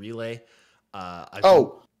related to Relay.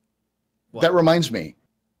 That reminds me.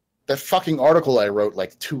 That fucking article I wrote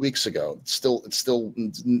like 2 weeks ago. It's still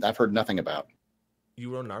I've heard nothing about.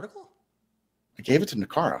 You wrote an article? I gave it to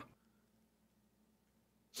Nakara.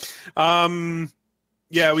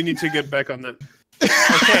 Yeah, we need to get back on that.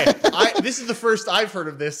 Okay, this is the first I've heard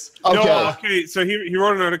of this. Okay. No, okay. So he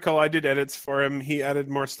wrote an article. I did edits for him. He added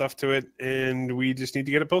more stuff to it, and we just need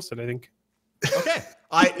to get it posted, I think. Okay.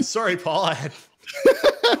 Sorry, Paul. I had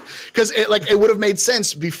Because it would have made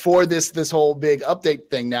sense before this whole big update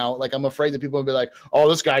thing. Now, like, I'm afraid that people will be like, "Oh,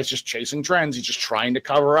 this guy's just chasing trends. He's just trying to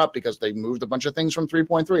cover up because they moved a bunch of things from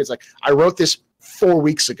 3.3." It's like, I wrote this 4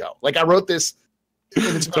 weeks ago. Like, I wrote this.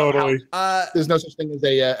 And it's Totally. There's no such thing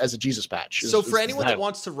as a Jesus patch. So for anyone that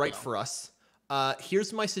wants to write for us,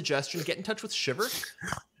 here's my suggestion: get in touch with Shiver.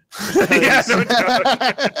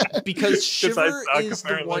 Because Shiver is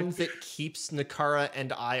the one that keeps Nakara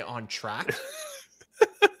and I on track.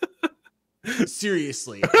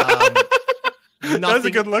 Seriously. That's a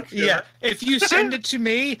good look. Yeah. If you send it to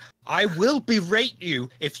me, I will berate you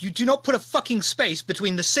if you do not put a fucking space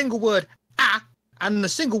between the single word "ah" and the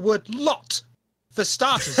single word "lot." For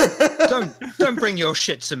starters, don't bring your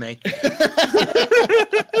shit to me.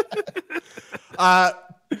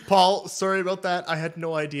 Paul, sorry about that. I had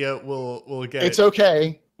no idea. We'll get It's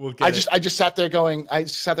okay. We'll get I just sat there going,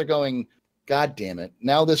 God damn it.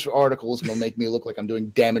 Now this article is going to make me look like I'm doing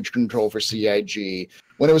damage control for CIG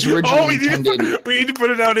when it was originally intended. We need to put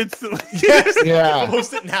it out instantly. Yes. Yeah.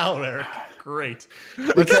 Post it now, Eric. Great.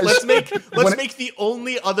 Because Let's make the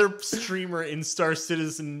only other streamer in Star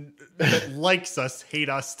Citizen that likes us hate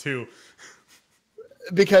us too.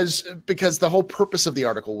 Because the whole purpose of the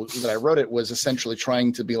article that I wrote it was essentially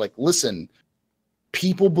trying to be like, listen,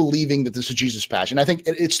 people believing that this is a Jesus patch, and I think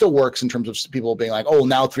it still works in terms of people being like, oh,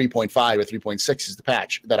 now 3.5 or 3.6 is the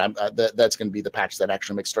patch that that's going to be the patch that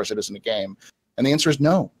actually makes Star Citizen a game. And the answer is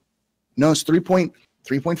no. It's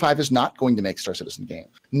 3.5 is not going to make Star Citizen the game.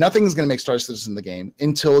 Nothing's going to make Star Citizen the game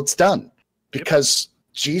until it's done, because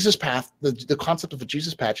Jesus Path, the concept of a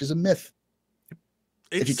Jesus patch is a myth.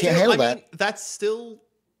 If you can't handle that, it's still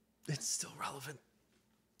relevant.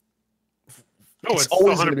 Oh, it's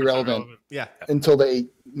always going to 100% be relevant. Yeah. Until they,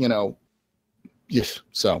 yes.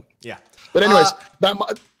 So yeah. But anyways,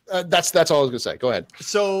 that's all I was going to say. Go ahead.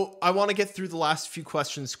 So I want to get through the last few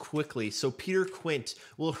questions quickly. So Peter Quint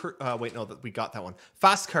will we got that one.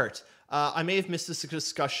 Fast Cart. I may have missed this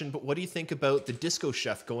discussion, but what do you think about the Disco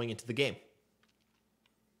Chef going into the game?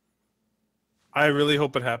 I really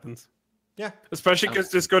hope it happens. Yeah. Especially because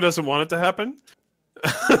Disco doesn't want it to happen.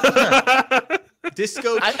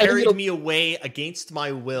 Disco carried me away against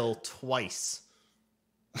my will twice.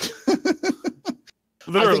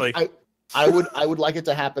 Literally. I would like it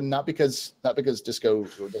to happen, not because Disco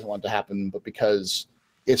doesn't want it to happen, but because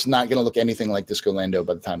it's not going to look anything like Disco Lando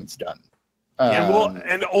by the time it's done.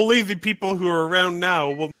 And only the people who are around now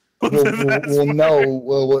will know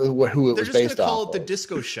who it was based on. They're just going to call it the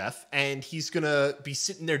Disco Chef, and he's going to be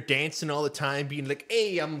sitting there dancing all the time, being like,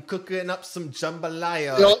 hey, I'm cooking up some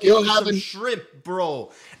jambalaya. You'll have some shrimp,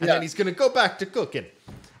 bro. And then he's going to go back to cooking.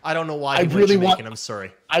 I don't know why he went Jamaican. I'm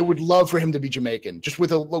sorry. I would love for him to be Jamaican, just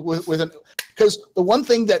with an, because the one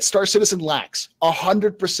thing that Star Citizen lacks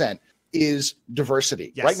 100% is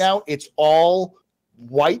diversity. Yes. Right now, it's all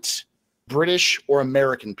white, British or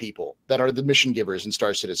American people that are the mission givers in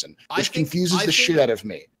Star Citizen, which confuses the shit out of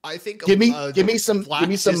me. I think give me some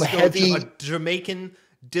heavy a Jamaican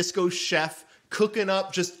disco chef cooking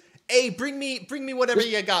up. Just hey, bring me whatever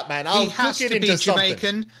you got, man. I'll cook it into something.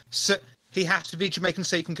 Jamaican, so he has to be Jamaican,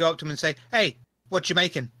 so you can go up to him and say, "Hey, what you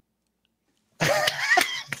making?"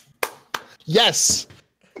 Yes.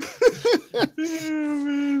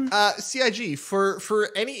 CIG, for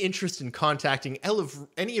any interest in contacting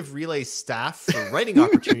any of Relay's staff for writing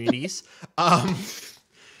opportunities,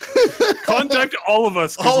 contact all of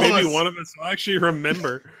us, because maybe us. one of us will actually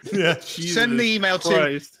remember. Yeah. Send the email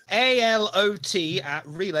Christ. to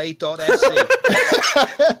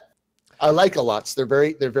alot@relay.sc. I like alots. They're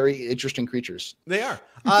very interesting creatures. They are.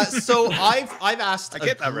 So I've asked a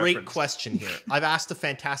get that great reference. question here. I've asked a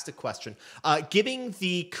fantastic question. Given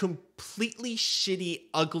the completely shitty,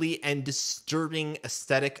 ugly, and disturbing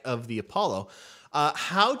aesthetic of the Apollo,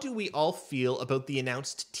 how do we all feel about the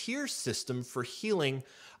announced tier system for healing?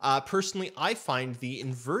 Personally, I find the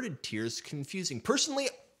inverted tiers confusing. Personally,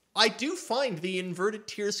 I do find the inverted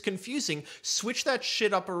tiers confusing. Switch that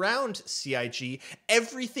shit up around, CIG.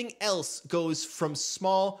 Everything else goes from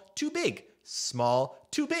small to big, small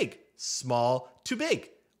to big, small to big.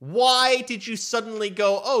 Why did you suddenly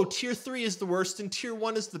go, oh, tier 3 is the worst and tier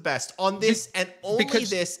 1 is the best on this and only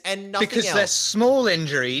this and nothing Because else? they're small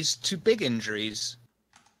injuries to big injuries.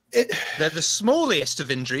 They're the smallest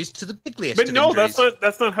of injuries to the biggest But of no, injuries.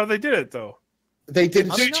 that's not how they did it though. They did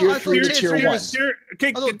I mean, no, tier I thought 3 to tier tier 1. 3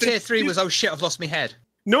 I thought tier 3 was, oh shit, I've lost my head.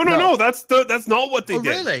 No, that's not what they Oh, did.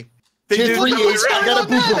 really? They Tier did three the other way is, I around. got a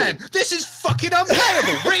boo-boo. Man, this is fucking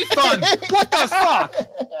unplayable. Refund. What the fuck?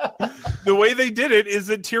 The way they did it is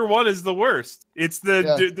that tier 1 is the worst. It's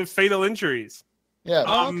the fatal injuries. Yeah,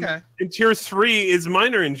 Oh, okay. And tier 3 is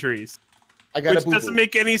minor injuries, I got which a doesn't boo-boo.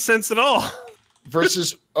 make any sense at all.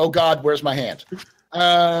 Versus, oh God, where's my hand? Where's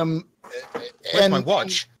And my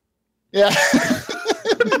watch? yeah,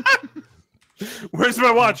 Where's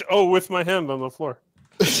my watch? Oh, with my hand on the floor.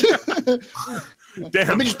 let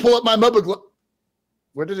Damn. me just pull up my mobile.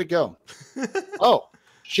 Where did it go? Oh,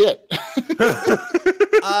 shit.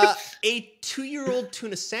 A 2-year-old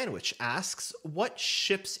tuna sandwich asks, what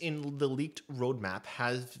ships in the leaked roadmap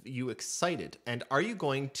have you excited? And are you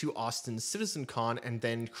going to Austin's CitizenCon and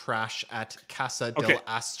then crash at Casa del Okay.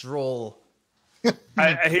 Astral?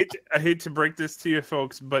 I hate to break this to you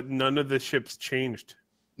folks, but none of the ships changed.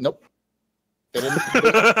 Nope. They didn't-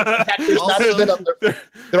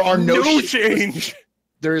 there are no ships change.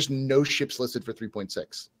 There is no ships listed for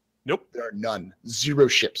 3.6. Nope. There are none. 0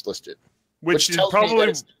 ships listed. Which is tells me that probably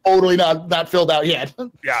it's totally not filled out yet.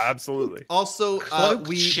 yeah, absolutely. Also, Cloaked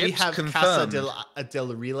we ships have confirmed. Casa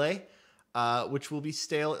del Relay, which will be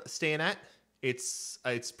staying at. It's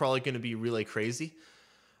probably going to be really crazy.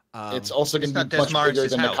 It's also going to not be much Desmarais' bigger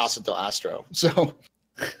than the house. Casa del Astro. So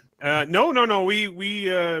No. We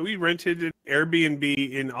rented an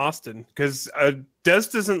Airbnb in Austin because Des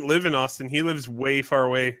doesn't live in Austin. He lives way far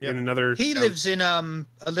away in another. He town. lives in a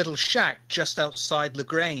little shack just outside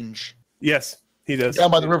Lagrange. Yes, he does.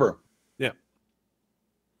 down by the river. Yeah.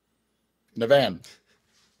 In a van.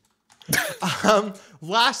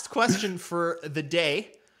 Last question for the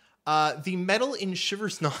day. The metal in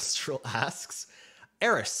Shiver's nostril asks,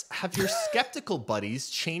 Eris, have your skeptical buddies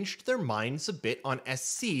changed their minds a bit on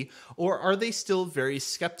SC, or are they still very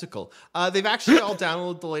skeptical? They've actually all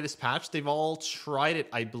downloaded the latest patch. They've all tried it,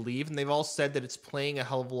 I believe, and they've all said that it's playing a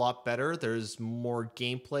hell of a lot better. There's more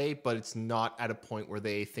gameplay, but it's not at a point where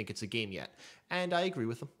they think it's a game yet. And I agree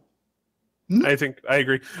with them. I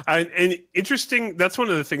agree. And interesting. That's one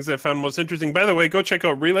of the things I found most interesting. By the way, go check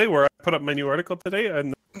out Relay, where I put up my new article today,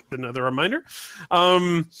 and another reminder.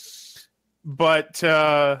 But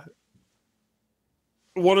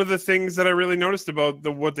one of the things that I really noticed about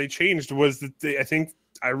what they changed was that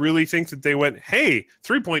I really think that they went, hey,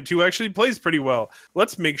 3.2 actually plays pretty well.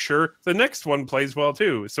 Let's make sure the next one plays well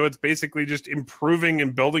too. So it's basically just improving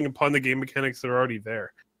and building upon the game mechanics that are already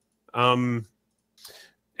there. And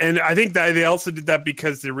I think that they also did that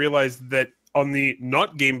because they realized that on the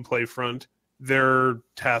not gameplay front, their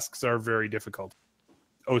tasks are very difficult.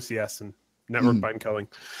 OCS and network bind culling.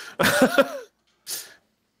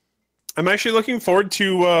 I'm actually looking forward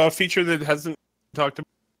to a feature that hasn't talked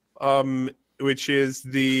about, which is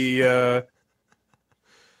the.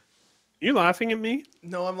 You laughing at me?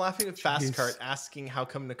 No, I'm laughing at Fastcart asking how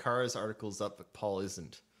come Nakara's article's up, but Paul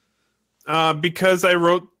isn't. Because I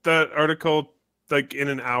wrote that article like in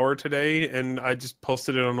an hour today, and I just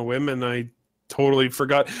posted it on a whim, and I totally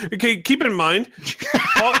forgot. Okay, keep in mind,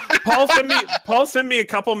 Paul sent me a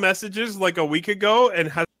couple messages like a week ago, and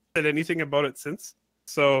hasn't said anything about it since.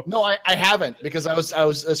 So No, I haven't, because I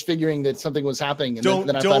was figuring that something was happening, and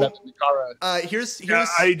then I Don't- found out that Mikara. Here's I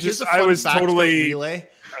a fun was fact about totally- Relay.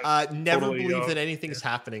 Never totally, believe that anything's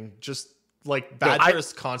happening. Just like I- badger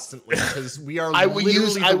us constantly, because we are I will literally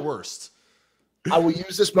use- the worst. I will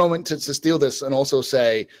use this moment to steal this and also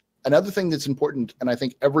say another thing that's important, and I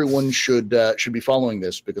think everyone should be following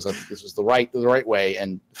this, because I think this is the right way.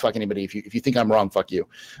 And fuck anybody if you think I'm wrong, fuck you.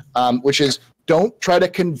 Which is, don't try to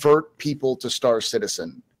convert people to Star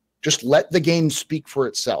Citizen. Just let the game speak for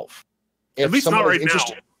itself. At least not right now.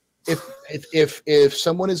 If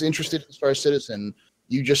someone is interested in Star Citizen,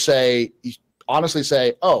 you just honestly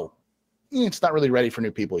say, oh, it's not really ready for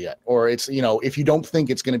new people yet, or it's, if you don't think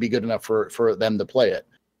it's going to be good enough for them to play it.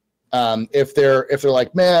 If they're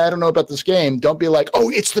like, man, I don't know about this game, don't be like, oh,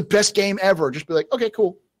 it's the best game ever. Just be like, okay,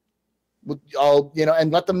 cool. I'll,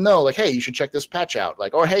 and let them know, like, hey, you should check this patch out.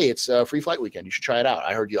 Like, or hey, it's a free flight weekend, you should try it out.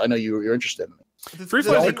 I know you're interested in it. Free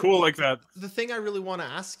flights are cool like that. The thing I really want to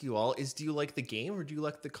ask you all is, do you like the game or do you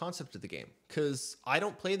like the concept of the game? Because I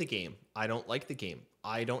don't play the game. I don't like the game.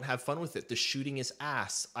 I don't have fun with it. The shooting is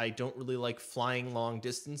ass. I don't really like flying long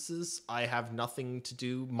distances. I have nothing to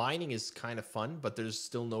do. Mining is kind of fun, but there's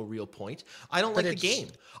still no real point. I don't like the game.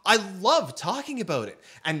 I love talking about it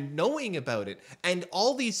and knowing about it and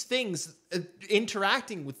all these things,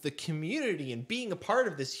 interacting with the community and being a part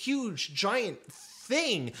of this huge, giant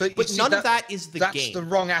thing. But none of that is the game. That's the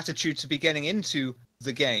wrong attitude to be getting into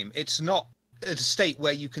the game. It's not a state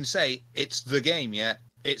where you can say it's the game yet.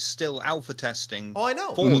 It's still alpha testing. Oh, I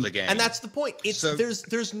know. For the game. And that's the point.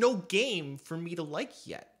 There's no game for me to like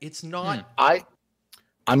yet. It's not.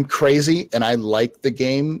 I'm crazy, and I like the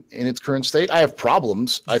game in its current state. I have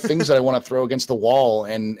problems. I have things that I want to throw against the wall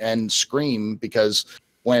and scream, because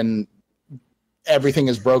when everything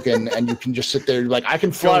is broken and you can just sit there like, I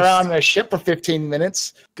can fly around in a ship for 15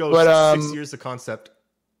 minutes. But 6 years of concept.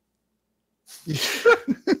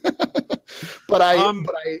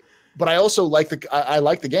 But I also like I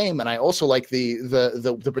like the game, and I also like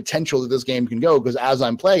the potential that this game can go, because as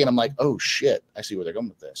I'm playing, I'm like, oh shit, I see where they're going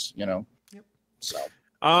with this, Yep. So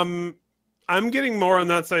I'm getting more on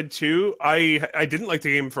that side too. I didn't like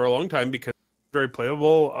the game for a long time because it's very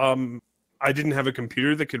playable. I didn't have a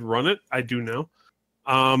computer that could run it. I do now.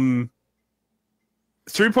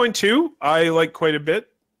 3.2 I like quite a bit.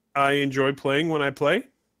 I enjoy playing when I play.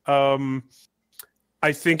 I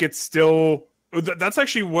think it's still. That's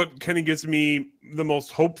actually what kind of gives me the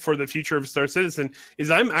most hope for the future of Star Citizen, is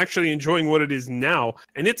I'm actually enjoying what it is now,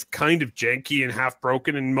 and it's kind of janky and half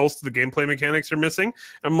broken, and most of the gameplay mechanics are missing.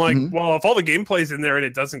 I'm like, well, if all the gameplay's in there and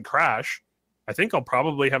it doesn't crash, I think I'll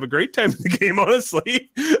probably have a great time in the game, honestly.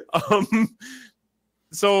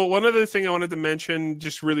 So one other thing I wanted to mention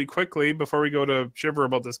just really quickly before we go to Shiver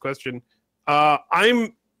about this question, I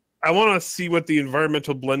want to see what the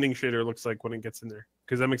environmental blending shader looks like when it gets in there,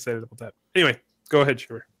 because I'm excited about that. Anyway, go ahead,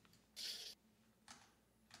 Shiver.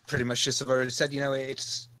 Pretty much just I've already said,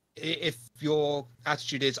 it's, if your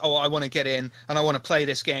attitude is, oh, I want to get in and I want to play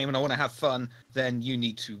this game and I want to have fun, then you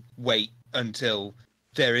need to wait until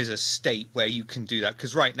there is a state where you can do that.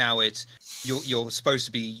 Because right now it's you're supposed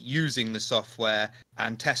to be using the software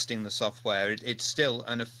and testing the software. It's still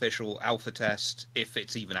an official alpha test, if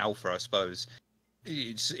it's even alpha, I suppose.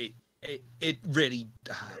 It really,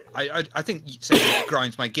 I think saying it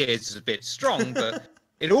grinds my gears is a bit strong, but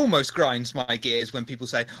it almost grinds my gears when people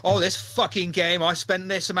say, oh, this fucking game, I spent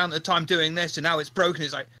this amount of time doing this and now it's broken.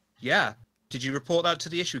 It's like, yeah, did you report that to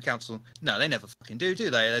the issue council? No, they never fucking do they?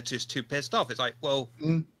 They're just too pissed off. It's like, well,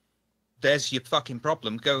 there's your fucking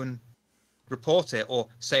problem. Go and report it, or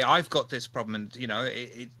say, I've got this problem, and,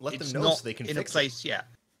 let it's them know not so they can in fix a place yet.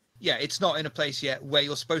 Yeah, it's not in a place yet where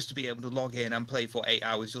you're supposed to be able to log in and play for 8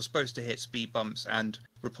 hours. You're supposed to hit speed bumps and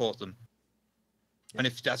report them. Yeah. And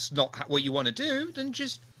if that's not what you want to do, then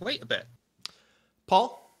just wait a bit.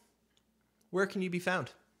 Paul, where can you be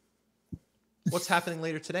found? What's happening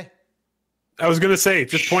later today? I was going to say,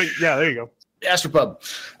 just point. Yeah, there you go. The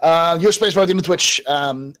Astropub. Your space bar on Twitch,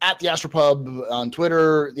 at the Astropub on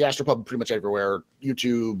Twitter, the Astropub pretty much everywhere.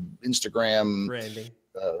 YouTube, Instagram, branding,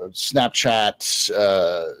 Snapchat,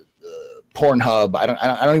 Pornhub. I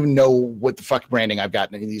don't even know what the fuck branding I've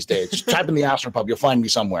got in these days. Just type in the Astropub, you'll find me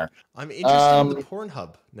somewhere. I'm interested in the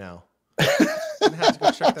Pornhub now. I'm gonna have to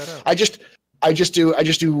go check that out. I just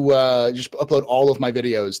upload all of my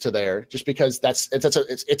videos to there, just because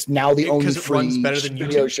it's now the only free runs better than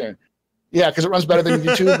video sharing. Yeah, because it runs better than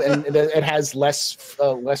YouTube, and it has less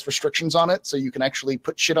restrictions on it, so you can actually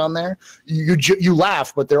put shit on there. You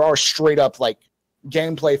laugh, but there are straight up like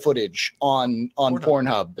gameplay footage on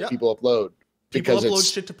Pornhub that people upload. People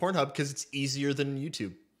upload shit to Pornhub because it's easier than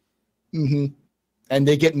YouTube. Mm-hmm. and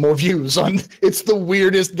they get more views on. It's the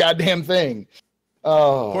weirdest goddamn thing.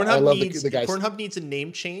 Oh, I love the guys. Pornhub needs a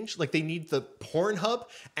name change. Like they need the Pornhub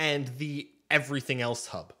and the everything else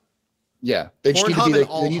hub. Yeah, they just need to Pornhub be and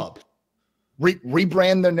all hub.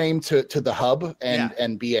 Rebrand their name to the hub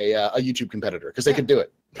and be a YouTube competitor because they could do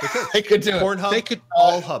it. They could do it. Pornhub, They could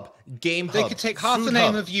all hub, game hub. They could take half the food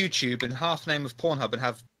name hub. of YouTube and half the name of Pornhub and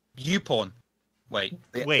have YouPorn. Wait.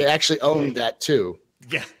 They actually own that too.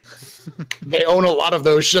 Yeah. They own a lot of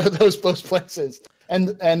those places. And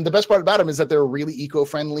the best part about them is that they're really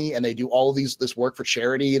eco-friendly and they do all of this work for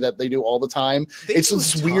charity that they do all the time. It's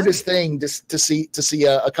the weirdest thing to see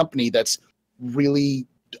a company that's really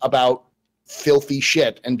about filthy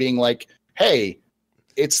shit and being like, hey,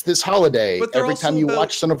 it's this holiday. Every time you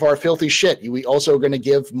watch some of our filthy shit, we also are going to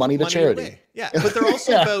give money to charity. Away. Yeah, but they're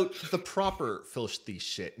also about the proper filthy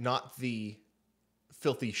shit, not the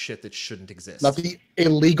filthy shit that shouldn't exist. Not the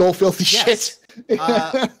illegal filthy shit.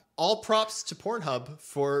 All props to Pornhub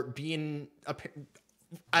for being This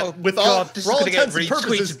is going to get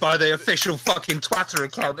retweeted by the official fucking Twitter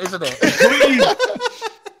account, isn't it?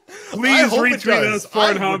 Please retweet us,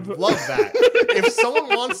 Pornhub. I would love that. If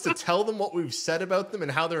someone wants to tell them what we've said about them and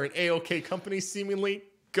how they're an A-OK company, seemingly,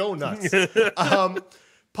 go nuts.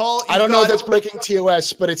 Paul, I don't know if that's breaking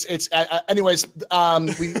TOS, but it's anyways. We got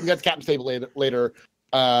the captain's table later.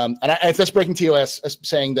 And if that's breaking TOS,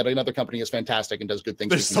 saying that another company is fantastic and does good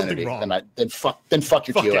things There's for humanity, something wrong. then fuck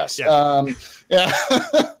your TOS.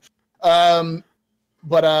 Yeah.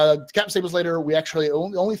 But captain's tables later. We actually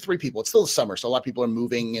only 3 people. It's still the summer, so a lot of people are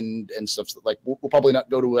moving and stuff. Like we'll probably not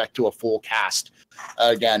go to a full cast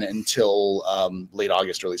again until late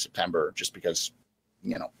August, early September, just because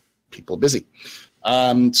people are busy.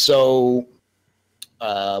 So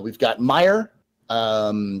we've got Meyer,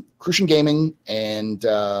 Crucian Gaming, and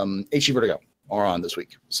HG Vertigo are on this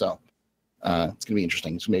week. So it's gonna be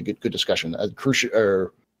interesting. It's gonna be a good discussion. HG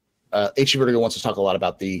Vertigo wants to talk a lot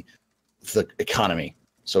about the economy.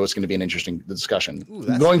 So it's going to be an interesting discussion.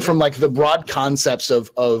 Going from like the broad concepts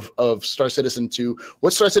of Star Citizen to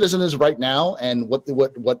what Star Citizen is right now and what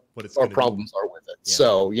our problems are with it. Yeah.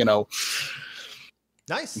 So,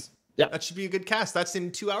 nice. Yeah. That should be a good cast. That's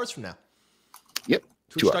in 2 hours from now. Yep.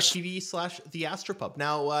 Twitch.tv/theastropub.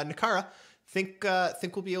 Now, Nakara, think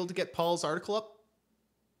we'll be able to get Paul's article up?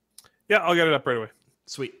 Yeah, I'll get it up right away.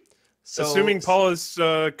 Sweet. So, assuming Paul is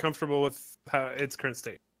comfortable with its current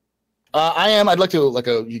state. I am. I'd like to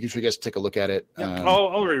you guys take a look at it. Yeah,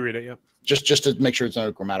 I'll reread it. Yeah. Just to make sure it's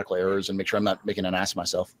no grammatical errors and make sure I'm not making an ass of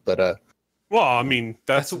myself. But well, I mean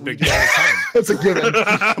that's a big deal. That's a given.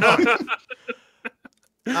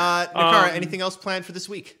 Nakara, anything else planned for this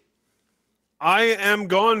week? I am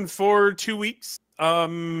gone for 2 weeks.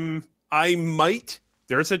 I might.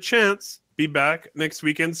 There's a chance be back next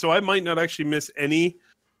weekend, so I might not actually miss any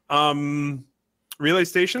relay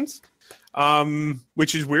stations.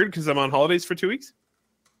 Which is weird because I'm on holidays for 2 weeks.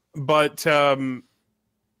 But our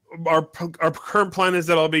current plan is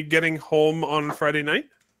that I'll be getting home on Friday night,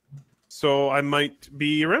 so I might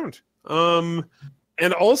be around.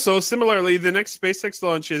 And also similarly, the next SpaceX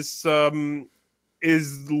launch is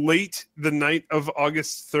late the night of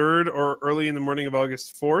August 3rd or early in the morning of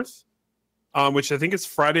August 4th, which I think is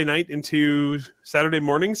Friday night into Saturday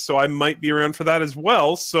morning. So I might be around for that as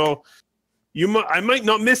well. So. I might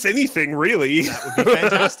not miss anything, really. That would be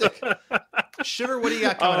fantastic. Shiver, what do you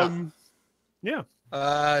got coming up? Yeah.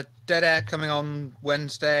 Dead Air coming on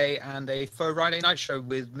Wednesday and a faux Friday night show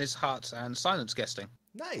with Ms. Hart and Silence guesting.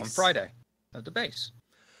 Nice. On Friday at the base.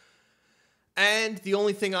 And the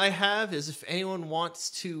only thing I have is if anyone wants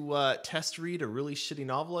to test read a really shitty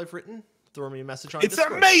novel I've written, throw me a message on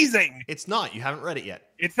Discord. It's amazing! It's not. You haven't read it yet.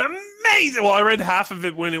 It's amazing! Well, I read half of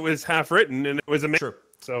it when it was half written, and it was amazing. True.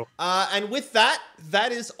 So, and with that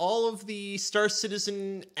is all of the Star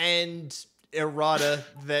Citizen and errata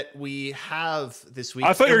that we have this week.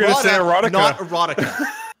 I thought you were going to say erotica. Not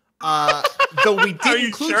erotica. Though we did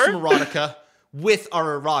include some erotica with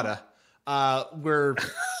our errata.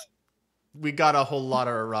 We got a whole lot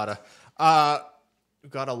of errata. We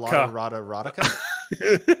got a lot of erotica.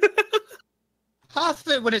 Half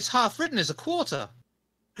of it when it's half written is a quarter.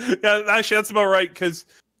 Yeah, actually, that's about right, because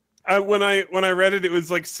when I read it, it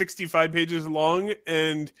was like 65 pages long,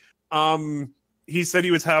 and he said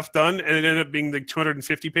he was half done, and it ended up being like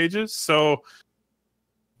 250 pages. So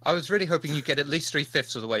I was really hoping you'd get at least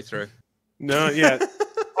 3/5 of the way through. No, yeah.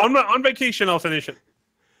 on vacation, I'll finish it.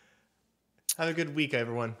 Have a good week,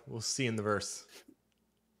 everyone. We'll see you in the verse.